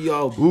coming for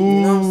y'all. You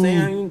Ooh. know what I'm saying?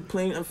 I ain't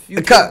playing a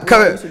few. Come,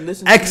 I used to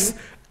listen to X, you,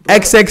 bro.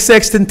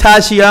 XXX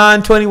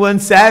Tentacion, 21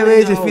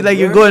 Savage. I Yo, feel like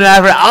you're bro. going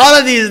after all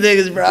of these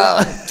niggas,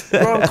 bro.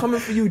 Bro, I'm coming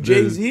for you,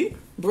 Jay-Z.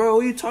 Bro,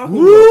 what are you talking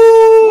about?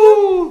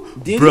 Woo!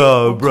 Diddy,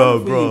 Bro, I'm bro,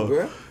 coming for you,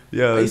 bro. bro.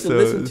 Yo, I used to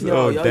listen to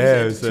y'all. Y'all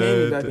damn, used to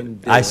entertain me back in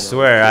the day. I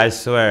swear. You I know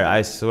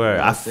what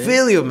I I'm saying?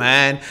 feel you,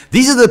 man.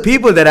 These are the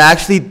people that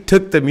actually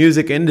took the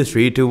music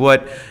industry to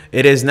what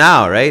it is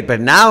now, right? But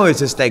now it's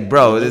just like,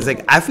 bro, it's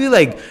like I feel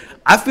like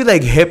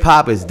hip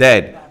hop is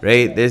dead,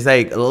 right? There's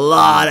like a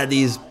lot of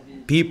these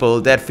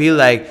people that feel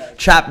like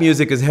trap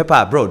music is hip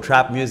hop. Bro,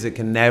 trap music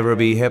can never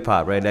be hip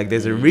hop, right? Like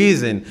there's a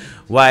reason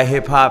why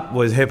hip hop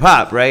was hip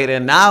hop, right?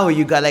 And now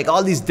you got like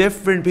all these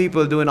different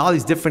people doing all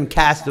these different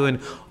casts doing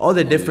all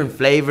the different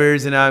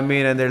flavors, you know what I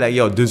mean? And they're like,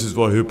 yo, this is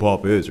what hip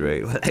hop is,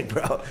 right? Like,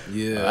 bro,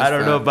 Yeah, I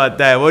don't know fact. about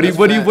that. What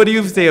do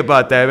you say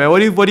about that, man?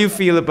 What do you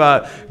feel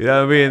about, you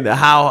know what I mean,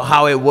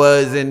 how it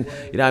was? And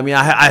you know what I mean,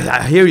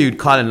 I hear you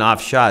calling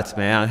off shots,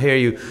 man. I hear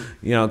you,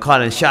 you know,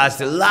 calling shots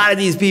to a lot of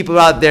these people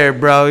out there,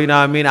 bro. You know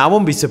what I mean? I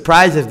won't be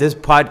surprised if this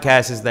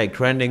podcast is like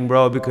trending,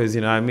 bro, because, you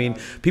know what I mean,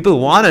 people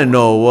want to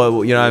know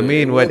what, you know what I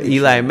mean, what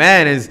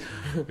Eliman is,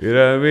 you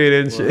know what I mean?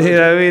 And you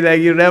know what I mean?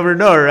 Like, you never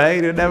know,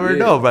 right? You never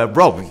know. But,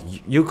 bro,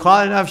 you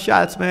calling off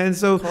shots, man.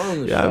 So, you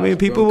know what I mean?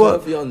 People will.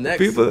 will.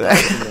 People.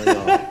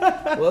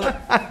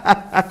 What?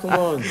 Come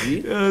on, G.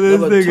 Yo, No,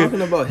 but nigga.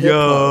 talking about hip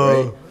hop,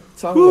 Yo. right?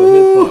 Talking about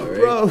hip hop, right?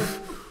 Bro.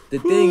 The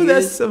thing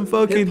that's is, some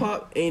fucking- hip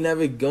hop ain't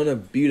ever gonna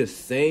be the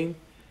same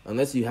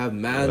unless you have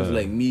mans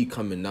like me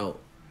coming out.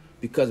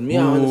 Because me,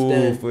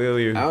 I feel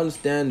you.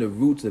 understand the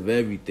roots of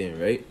everything,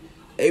 right?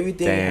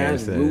 Everything Damn,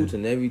 has son. roots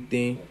and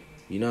everything.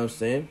 You know what I'm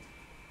saying?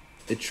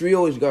 The tree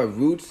always got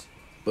roots,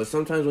 but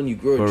sometimes when you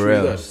grow a For tree,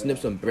 real. you gotta snip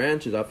some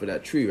branches off of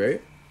that tree,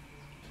 right?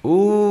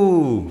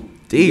 Ooh,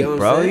 deep, You know what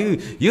bro.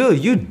 I'm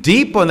You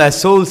deep on that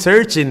soul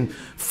searching.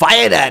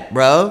 Fire that,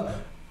 bro.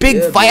 Big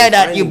Yeah, fire bro,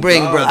 that you finding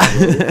bring,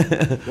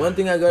 God, bro. One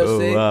thing I gotta Oh,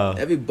 say, wow.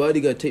 everybody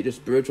gotta take their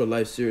spiritual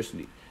life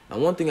seriously.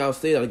 And one thing I'll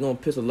say that's gonna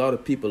piss a lot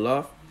of people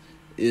off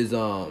is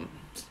the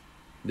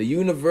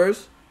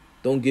universe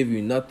don't give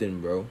you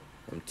nothing, bro.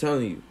 I'm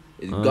telling you,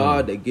 it's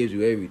God that gives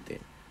you everything.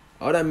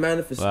 All that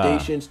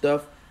manifestation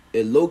stuff,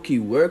 it low key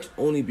works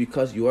only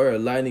because you are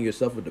aligning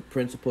yourself with the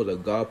principles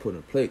that God put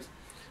in place.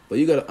 But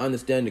you gotta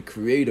understand the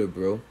Creator,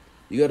 bro.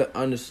 You gotta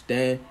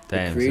understand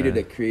Damn, the Creator son.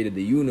 that created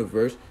the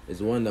universe is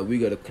the one that we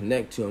gotta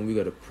connect to and we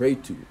gotta pray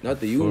to,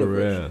 not the For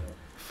universe. real.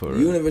 For The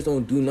real. universe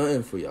don't do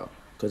nothing for y'all.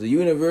 Because the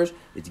universe,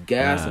 it's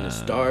gas and the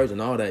stars and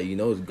all that, you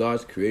know, it's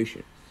God's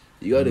creation.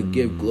 You got to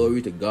give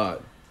glory to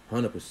God,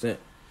 100%.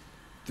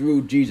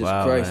 Through Jesus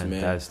Wow, Christ, man.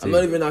 man. That's I'm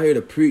not deep. even out here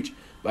to preach,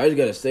 but I just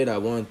got to say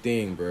that one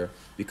thing, bro.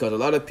 Because a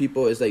lot of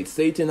people, it's like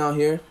Satan out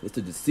here is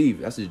to deceive.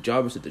 That's his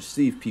job, is to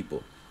deceive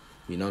people.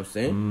 You know what I'm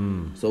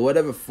saying? So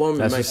whatever form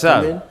That's it might what's come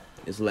up.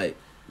 in, it's like,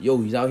 yo,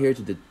 he's out here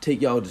to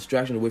take y'all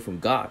distraction away from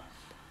God.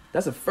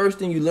 That's the first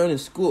thing you learn in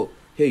school.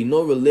 Hey,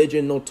 no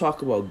religion, no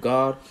talk about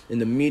God. In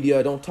the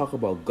media, don't talk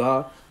about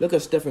God. Look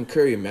at Stephen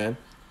Curry, man.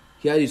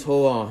 He had his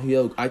whole,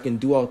 I can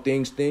do all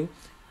things thing.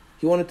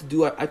 He wanted to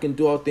do, I can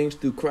do all things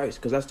through Christ.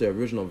 Because that's the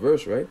original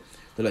verse, right?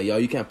 They're like, yo,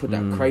 you can't put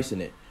that Christ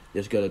in it. You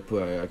just got to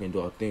put, I can do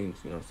all things,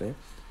 you know what I'm saying?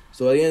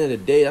 So at the end of the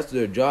day, that's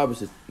their job is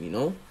to, you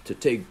know, to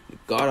take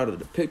God out of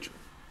the picture.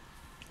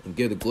 And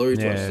give the glory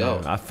to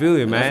ourselves. I feel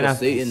you, And man. that's what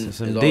Satan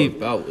Some is deep. all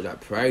about, with that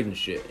pride and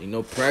shit. You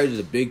know, pride is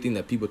a big thing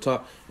that people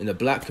talk. In the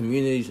black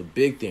community, it's a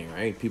big thing,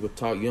 right? People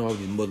talk, you know, all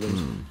these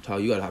Muslims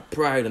talk, you gotta have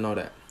pride and all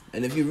that.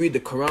 And if you read the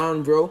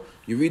Quran, bro,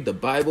 you read the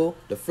Bible,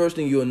 the first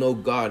thing you'll know,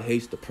 God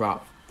hates the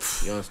proud.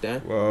 You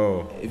understand?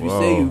 Whoa. If you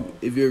say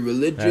if you're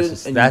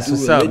religious and That's you do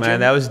what's religion, up, man.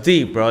 That was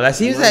deep, bro. That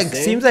seems know what I'm like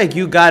saying?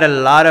 you got a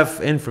lot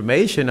of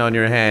information on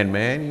your hand,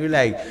 man. You're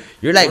like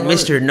 100.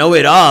 Mr.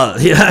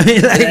 Know-It-All. You know what I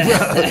mean?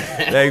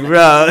 Like,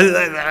 bro,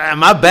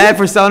 am I bad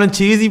for sounding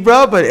cheesy,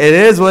 bro? But it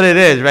is what it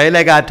is, right?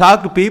 Like, I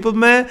talk to people,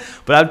 man,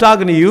 but I'm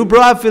talking to you, bro.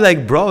 I feel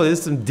like, bro,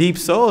 there's some deep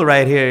soul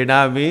right here. You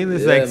know what I mean?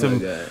 It's Yeah, like my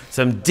guy.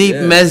 some deep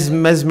Yeah.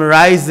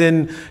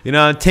 mesmerizing, you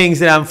know, things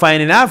that I'm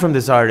finding out from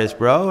this artist,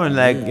 bro. And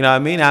like, you know what I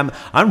mean?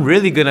 I'm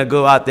really gonna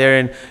go out there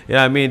and, you know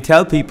what I mean,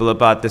 tell people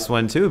about this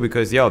one too,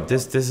 because yo,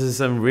 this is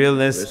some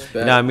realness, Respect, you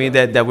know what I mean,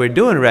 that we're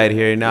doing right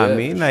here, you know what I Yeah,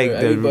 mean? for Like sure.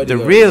 Everybody the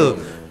gotta real, know,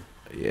 man.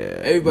 yeah.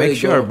 Everybody Make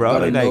sure, bro.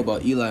 gotta know Like,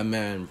 about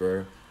Eliman,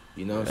 bro.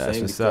 You know what I'm that's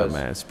saying? what's up,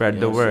 man. Spread you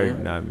the know what I'm word, saying?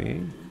 you know what I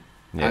mean?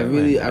 Yeah, I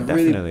really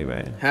definitely,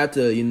 man. had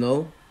to, you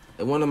know,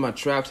 and one of my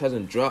tracks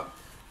hasn't dropped,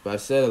 but I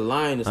said a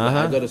line. It's like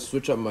I gotta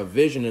switch up my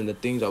vision and the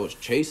things I was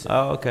chasing.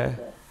 Oh, okay.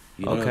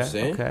 You know what I'm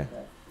saying? Okay.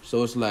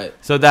 So it's like,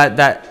 So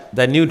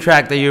that new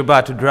track that you're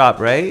about to drop,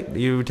 right?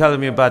 You were telling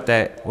me about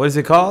that. What is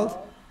it called?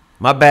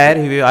 My bad.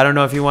 I don't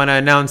know if you want to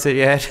announce it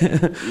yet.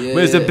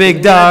 Mr. Yeah.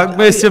 Big Dog.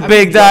 Mr.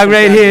 Big Dog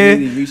right here.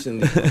 Really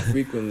recently,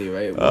 frequently,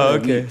 right? Oh,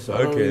 okay. So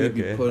I don't really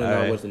be putting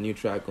out what's the new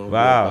track going to be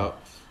about.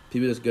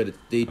 People just got to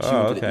stay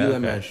tuned to the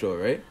Eliman show,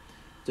 right?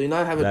 So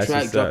I have a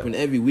track dropping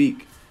every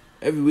week.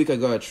 Every week I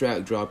got a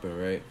track dropping,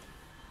 right?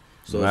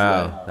 So it's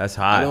like, that's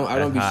hot. I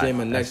don't be saying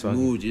my next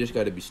mood. You just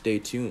got to be stay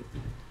tuned.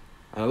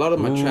 And a lot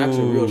of my tracks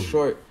are real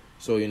short.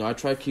 So, I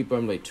try to keep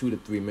them like 2 to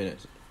 3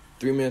 minutes.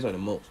 3 minutes at the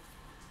most.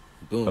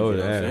 Boom, you know what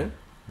I'm saying?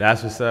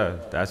 That's what's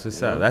up. That's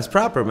what's up. That's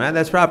proper, man.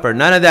 That's proper.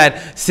 None of that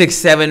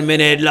 6-7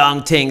 minute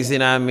long things, you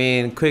know what I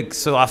mean? Quick,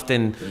 soft,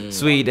 and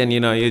sweet, and,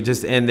 you're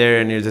just in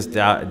there and you're just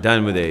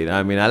done with it. You know what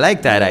I mean? I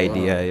like that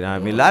idea, you know what I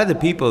mean? A lot of the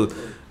people,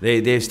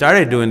 they've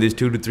started doing these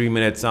 2 to 3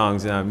 minute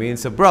songs, you know what I mean?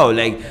 So, bro,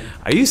 like,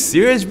 are you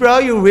serious, bro?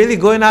 You really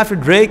going after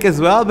Drake as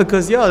well?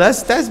 Because, yo,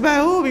 that's my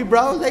homie,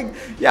 bro. Like,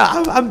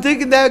 yeah, I'm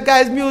thinking that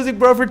guy's music,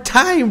 bro, for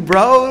time,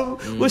 bro.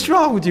 What's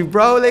wrong with you,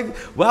 bro? Like,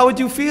 why would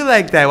you feel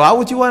like that? Why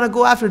would you want to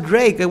go after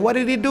Drake? Like, what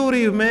did he do to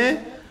you,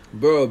 man?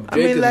 Bro, Drake I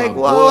mean, is like,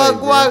 my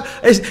boy,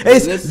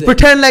 it's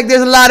pretend like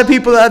there's a lot of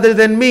people other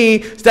than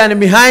me standing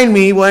behind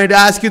me wanting to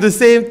ask you the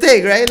same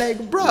thing, right?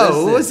 Like,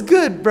 bro, what's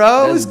good,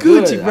 bro? What's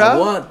Gucci, bro? I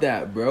want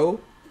that, bro.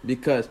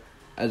 Because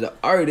as an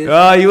artist,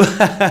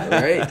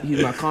 right,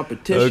 he's my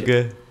competition.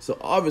 Okay. So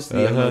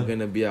obviously I'm not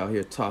gonna be out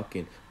here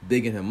talking,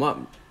 bigging him up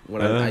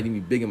when I need to be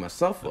bigging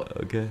myself up.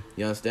 Okay.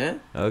 You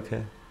understand?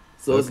 Okay.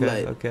 So it's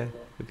like, at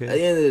the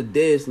end of the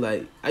day, it's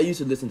like I used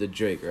to listen to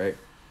Drake, right?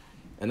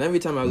 And every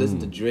time I listen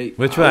to Drake,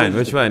 which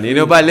one? You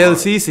know about Lil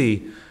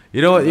Cece?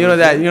 You know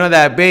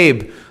that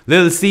babe,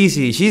 Lil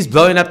Cece. She's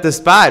blowing up the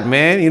spot,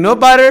 man. You know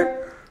about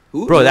her?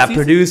 Who? Bro, that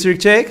producer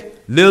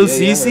chick, Lil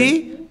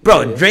Cece.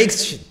 Bro,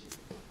 Drake's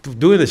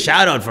doing the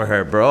shout out for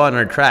her, bro, on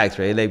her tracks,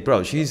 right? Like,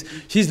 bro, she's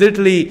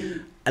literally,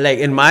 like,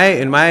 in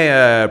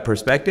my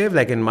perspective,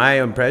 like, in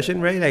my impression,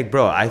 right? Like,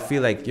 bro, I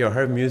feel like,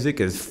 her music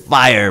is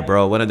fire,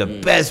 bro. One of the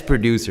best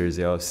producers,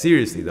 yo.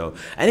 Seriously, though.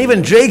 And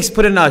even Drake's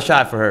putting out a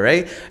shot for her,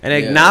 right? And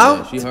like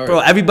now, bro,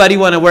 everybody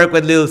want to work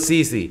with Lil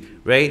Cece,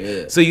 right?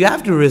 Yeah. So you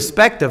have to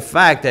respect the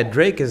fact that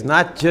Drake is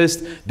not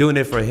just doing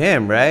it for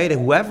him, right? And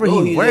whoever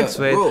he works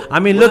with. Bro, I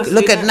mean, look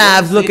at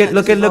Navs,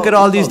 look at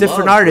all these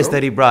different artists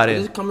that he brought in.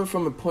 This is coming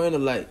from a point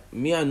of, like,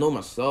 me, I know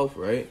myself,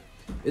 right?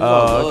 It's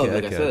all love.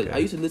 Like I said, I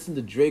used to listen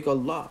to Drake a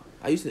lot.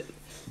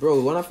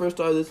 Bro, when I first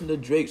started listening to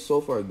Drake, So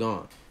Far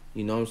Gone.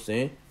 You know what I'm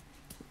saying?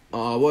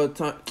 What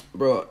time,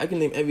 bro? I can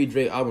name every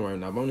Drake album right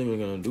now, but I'm not even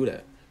gonna do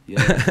that. You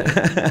know what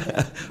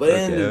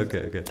I'm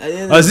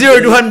saying? But 0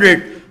 to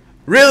 100,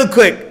 real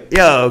quick.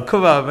 Yo,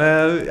 come on,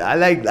 man.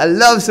 I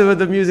love some of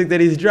the music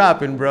that he's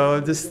dropping, bro.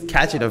 I'm just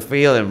catching a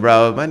feeling,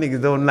 bro. My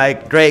niggas don't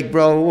like Drake,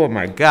 bro. Oh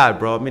my God,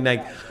 bro. I mean,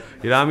 like,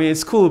 you know what I mean?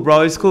 It's cool,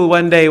 bro. It's cool.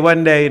 One day, you know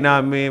what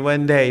I mean?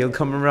 One day you'll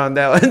come around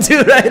that one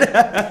too, right?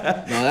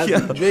 No,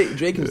 that's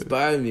Drake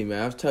inspired me,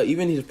 man.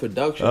 Even his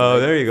production. Oh,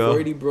 there you go.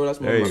 40, bro. That's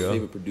one of my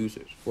favorite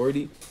producers.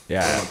 40.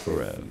 Yeah, for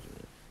real.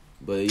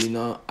 But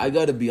I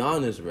gotta be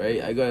honest,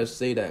 right? I gotta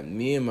say that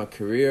me and my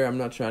career, I'm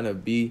not trying to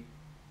be.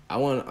 I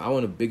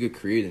want a bigger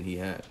career than he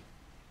had.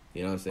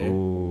 You know what I'm saying?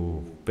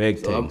 Ooh, big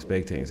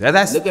things.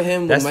 That's, look at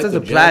him. That's the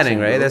planning,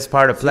 right? Bro. That's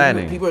part of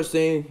planning. People are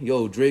saying,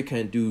 "Yo, Drake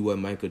can't do what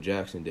Michael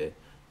Jackson did."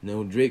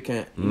 No, Drake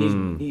can't.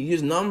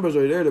 His numbers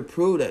are there to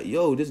prove that,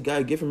 yo, this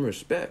guy, give him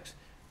respects.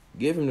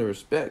 Give him the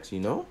respects,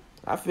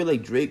 I feel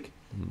like Drake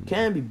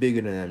can be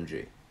bigger than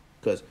MJ.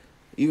 Because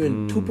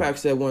even Tupac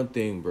said one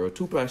thing, bro.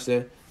 Tupac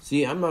said,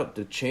 see, I'm not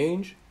the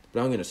change,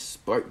 but I'm going to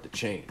spark the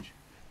change.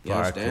 You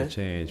understand? The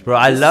change. Bro,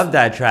 I love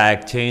that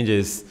track,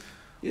 Changes.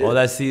 Yeah. All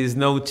I see is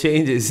no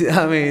changes.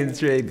 I mean,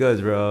 straight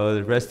goods,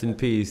 bro. Rest in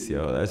peace,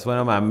 yo. That's one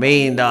of my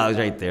main dogs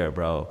right there,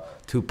 bro.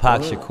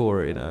 Tupac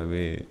Shakur, you know what I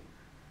mean?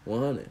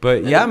 100.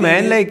 But yeah,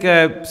 man, like,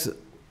 go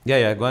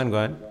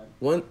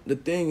on. The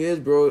thing is,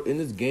 bro, in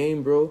this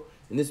game, bro,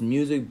 in this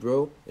music,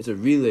 bro, it's a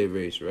relay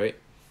race, right?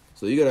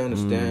 So you gotta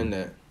understand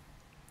that,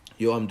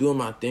 yo, I'm doing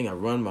my thing. I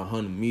run my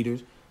 100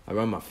 meters. I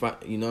run my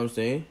you know what I'm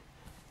saying?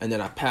 And then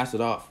I pass it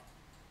off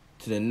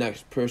to the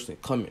next person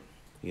coming.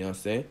 You know what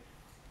I'm saying?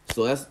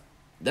 So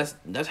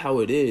that's how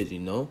it is,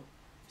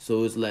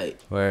 So it's like,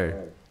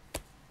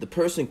 the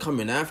person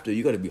coming after,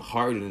 you gotta be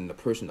harder than the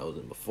person that was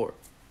in before.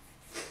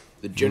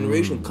 The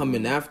generation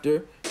coming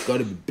after got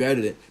to be better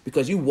than,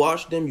 because you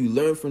watch them, you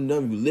learn from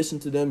them, you listen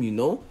to them,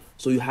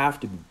 so you have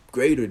to be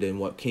greater than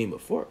what came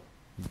before.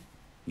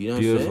 You know what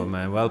I'm saying? Beautiful,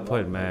 man. Well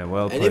put, man.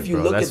 Well put, and if you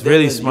bro. Look That's at them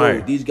really and,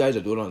 smart. These guys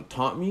are the one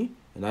taught me,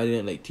 and I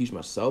didn't like teach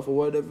myself or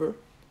whatever.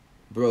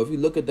 Bro, if you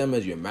look at them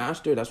as your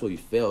master, that's where you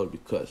failed,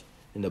 because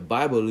in the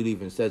Bible it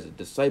even says a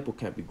disciple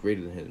can't be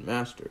greater than his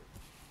master.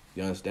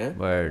 You understand?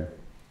 Word.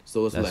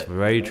 So it's that's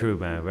very true,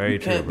 man. Very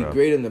true, bro. You can't be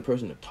greater than the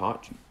person that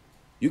taught you.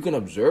 You can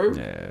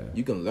observe,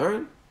 you can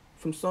learn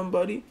from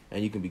somebody,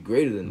 and you can be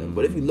greater than them.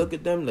 But if you look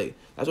at them, like,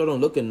 that's why I don't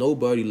look at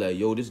nobody like,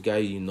 yo, this guy,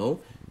 I don't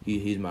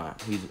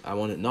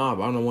want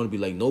to be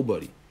like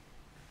nobody.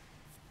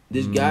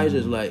 This guy's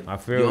just like,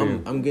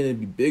 I'm gonna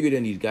be bigger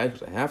than these guys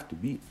because I have to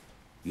be.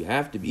 You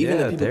have to be. Even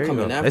the people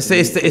coming after it's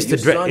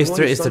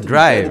the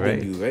drive,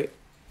 right? Right?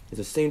 It's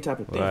the same type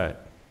of thing. Right.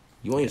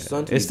 You want your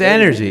son to It's be the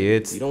better energy. than you.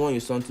 It's You don't want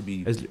your son to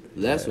be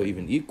less or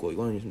even equal. You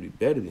want your son to be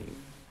better than you.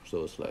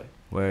 So it's like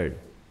word.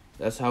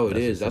 that's how it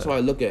is. That's why I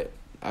look at.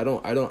 I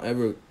don't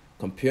ever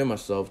compare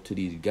myself to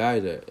these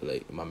guys that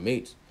like my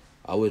mates.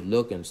 I always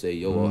look and say,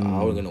 yo,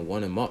 how are we gonna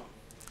one him up?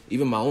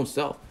 Even my own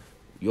self.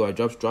 Yo, I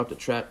dropped the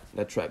track.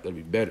 That track gotta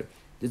be better.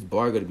 This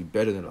bar gotta be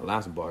better than the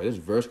last bar. This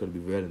verse gotta be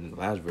better than the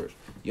last verse.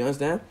 You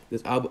understand?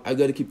 This album, I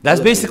gotta keep.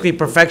 That's basically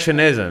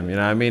perfectionism. You know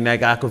what I mean?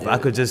 Like I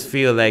could just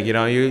feel like, you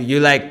know, you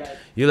like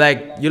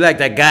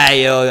that guy,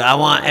 yo. I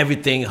want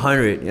everything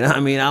 100. You know what I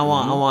mean? I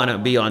want to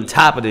be on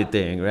top of the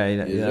thing,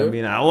 right? You know what I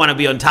mean? I want to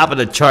be on top of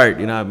the chart.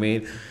 You know what I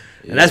mean?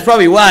 And that's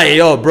probably why,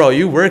 yo, bro,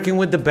 you working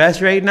with the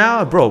best right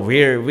now, bro.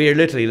 We're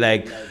literally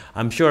like,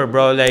 I'm sure,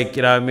 bro, like,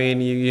 you know what I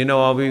mean? You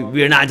know,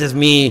 we're not just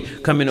me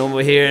coming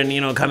over here and, you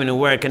know, coming to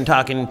work and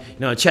talking, you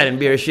know, chatting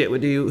beer shit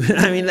with you.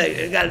 I mean, like,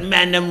 I got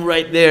man them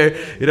right there,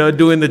 you know,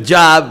 doing the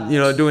job, you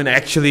know, doing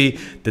actually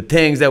the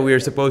things that we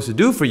are supposed to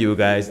do for you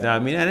guys. You know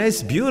what I mean? And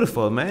it's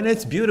beautiful, man.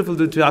 It's beautiful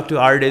to talk to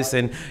artists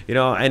and, you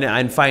know,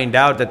 and find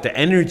out that the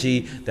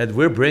energy that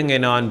we're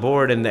bringing on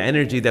board and the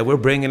energy that we're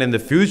bringing in the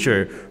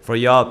future for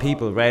y'all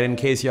people, right? In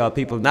case y'all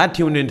people not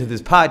tuned into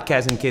this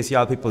podcast, in case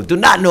y'all people do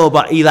not know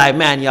about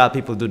Eliman, y'all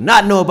people do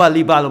not know about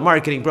Leballoo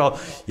marketing, bro.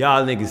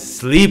 Y'all niggas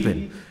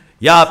sleeping.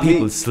 Y'all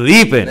people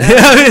sleeping.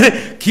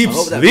 Keep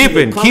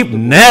sleeping. Keep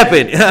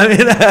napping. You know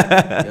what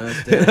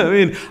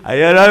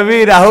I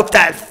mean? I hope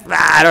that,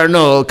 I don't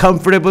know,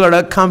 comfortable or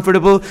not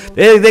comfortable.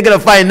 They're going to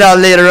find out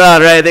later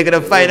on, right? They're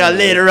going to find out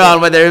later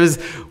on whether it was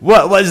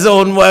what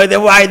zone,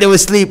 why they were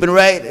sleeping,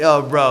 right?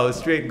 Yo, bro,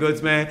 straight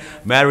goods, man.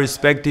 Mad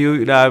respect to you,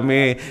 you know what I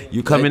mean?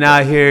 You coming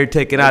out here,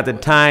 taking out the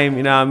time,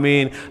 you know what I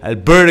mean?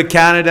 Alberta,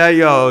 Canada,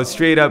 yo,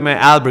 straight up, man.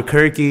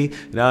 Albuquerque, you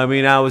know what I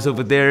mean? I was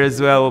over there as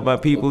well with my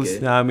peoples,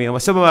 you know what I mean?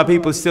 Some of my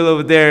people still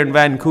over there in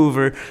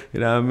Vancouver, you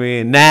know what I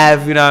mean?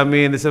 Nav, you know what I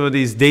mean? Some of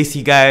these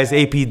Daisy guys,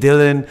 AP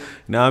Dillon, you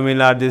know what I mean? A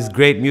lot of this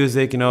great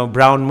music, you know,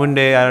 Brown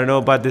Monday, I don't know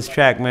about this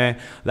track, man.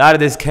 A lot of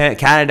this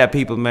Canada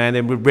people, man,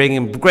 they were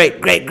bringing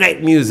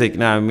great music, you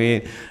know what I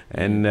mean?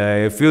 And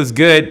it feels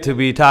good to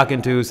be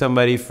talking to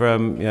somebody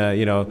from,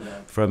 you know,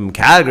 from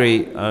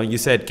Calgary. You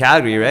said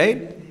Calgary,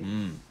 right?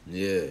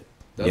 Yeah.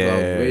 That's why I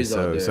was raised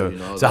out there, you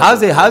know? So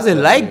how's it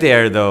like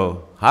there,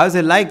 though? How's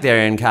it like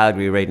there in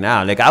Calgary right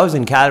now? Like, I was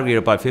in Calgary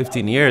about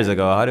 15 years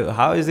ago.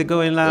 How is it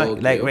going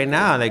right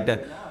now? Like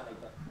that?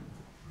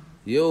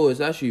 Yo, it's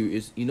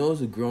actually, you know,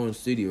 it's a growing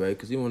city, right?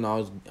 Because even when I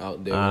was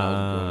out there, when I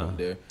was growing up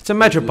there. It's a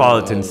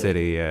metropolitan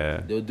city, yeah.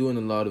 They were doing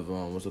a lot of,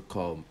 what's it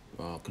called?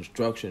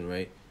 Construction,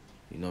 right?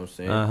 You know what I'm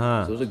saying?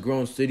 So it's a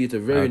growing city. It's a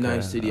very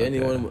nice city.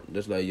 Anyone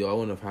that's like, yo, I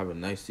want to have a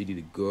nice city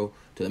to go,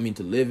 to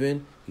live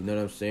in. You know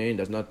what I'm saying?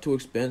 That's not too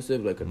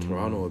expensive, like a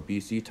Toronto or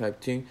BC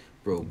type thing.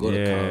 Bro, go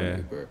to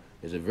Calgary, bro.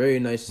 It's a very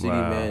nice city,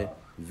 man.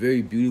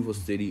 Very beautiful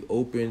city,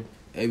 open,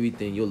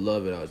 everything. You'll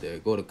love it out there.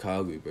 Go to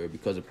Calgary, bro,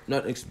 because it's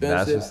not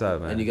expensive. That's what's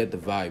up, man. And you get the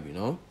vibe, you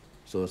know?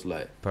 So it's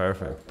like.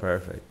 Perfect.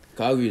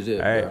 Calgary is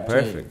it. All right,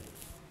 perfect.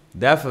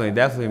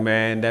 Definitely,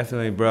 man.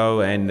 Definitely,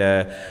 bro. And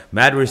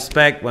mad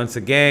respect once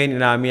again. You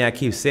know what I mean? I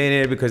keep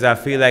saying it because I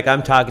feel like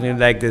I'm talking to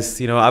like this,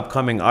 you know,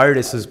 upcoming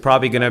artist who's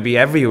probably going to be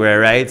everywhere,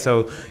 right?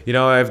 So, you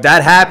know, if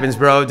that happens,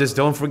 bro, just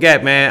don't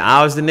forget, man.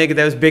 I was the nigga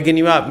that was bigging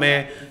you up,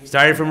 man.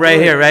 Started from right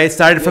here, right?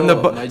 Started from the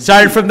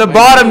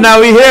bottom.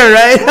 Now we here,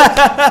 right?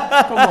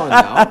 Come on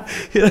now.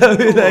 You know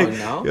what I mean? Come on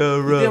now.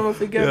 Yo, bro. You never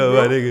forget, yo,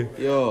 bro. My nigga.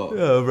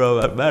 Yo,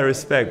 bro. Mad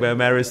respect, man.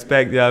 Mad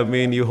respect. You know what I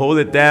mean? You hold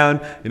it down.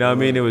 You know what I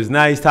mean? It was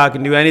nice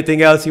talking to you.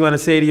 Anything else you want to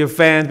say to your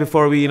fans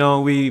before we, you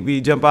know,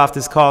 we jump off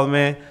this call,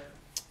 man?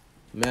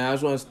 Man, I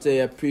just want to say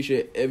I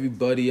appreciate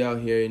everybody out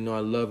here. You know, I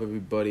love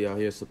everybody out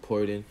here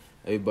supporting.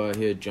 Everybody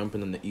here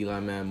jumping on the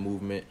Eliman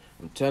movement.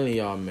 I'm telling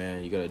y'all,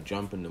 man, you got to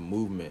jump in the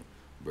movement,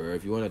 bro.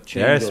 If you want to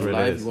change your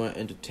life, you want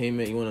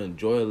entertainment, you want to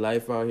enjoy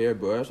life out here,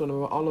 bro, that's what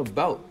we're all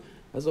about.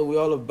 That's what we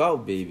all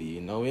about, baby.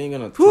 You know, we ain't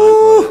gonna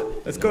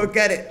talk. Let's go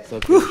get it.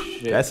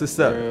 Shit, that's what's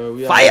up.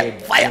 Fire.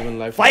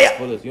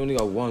 You only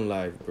got one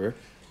life, bro.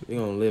 We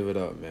gonna live it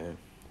up, man.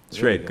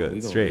 Straight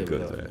goods, man. You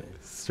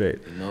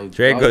know,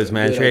 Straight goods,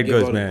 man.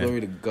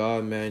 Glory to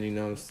God, man. You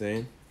know what I'm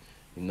saying?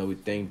 You know, we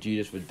thank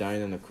Jesus for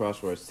dying on the cross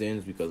for our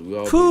sins because we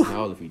all be in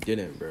hell if he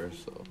didn't, bro.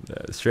 So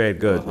straight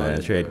goods,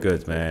 man. Straight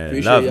goods,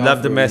 man.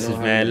 Love the message,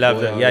 man.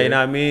 Love it. Yeah, you know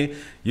what I mean?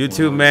 You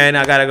too, man.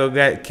 I gotta go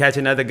catch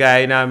another guy,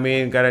 you know what I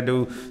mean? Gotta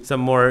do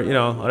some more, you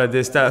know, all of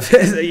this stuff.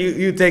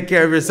 you take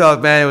care of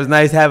yourself, man. It was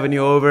nice having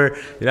you over.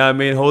 You know what I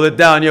mean? Hold it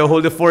down, yo.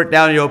 Hold the fort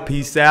down, yo.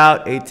 Peace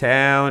out.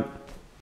 A-Town.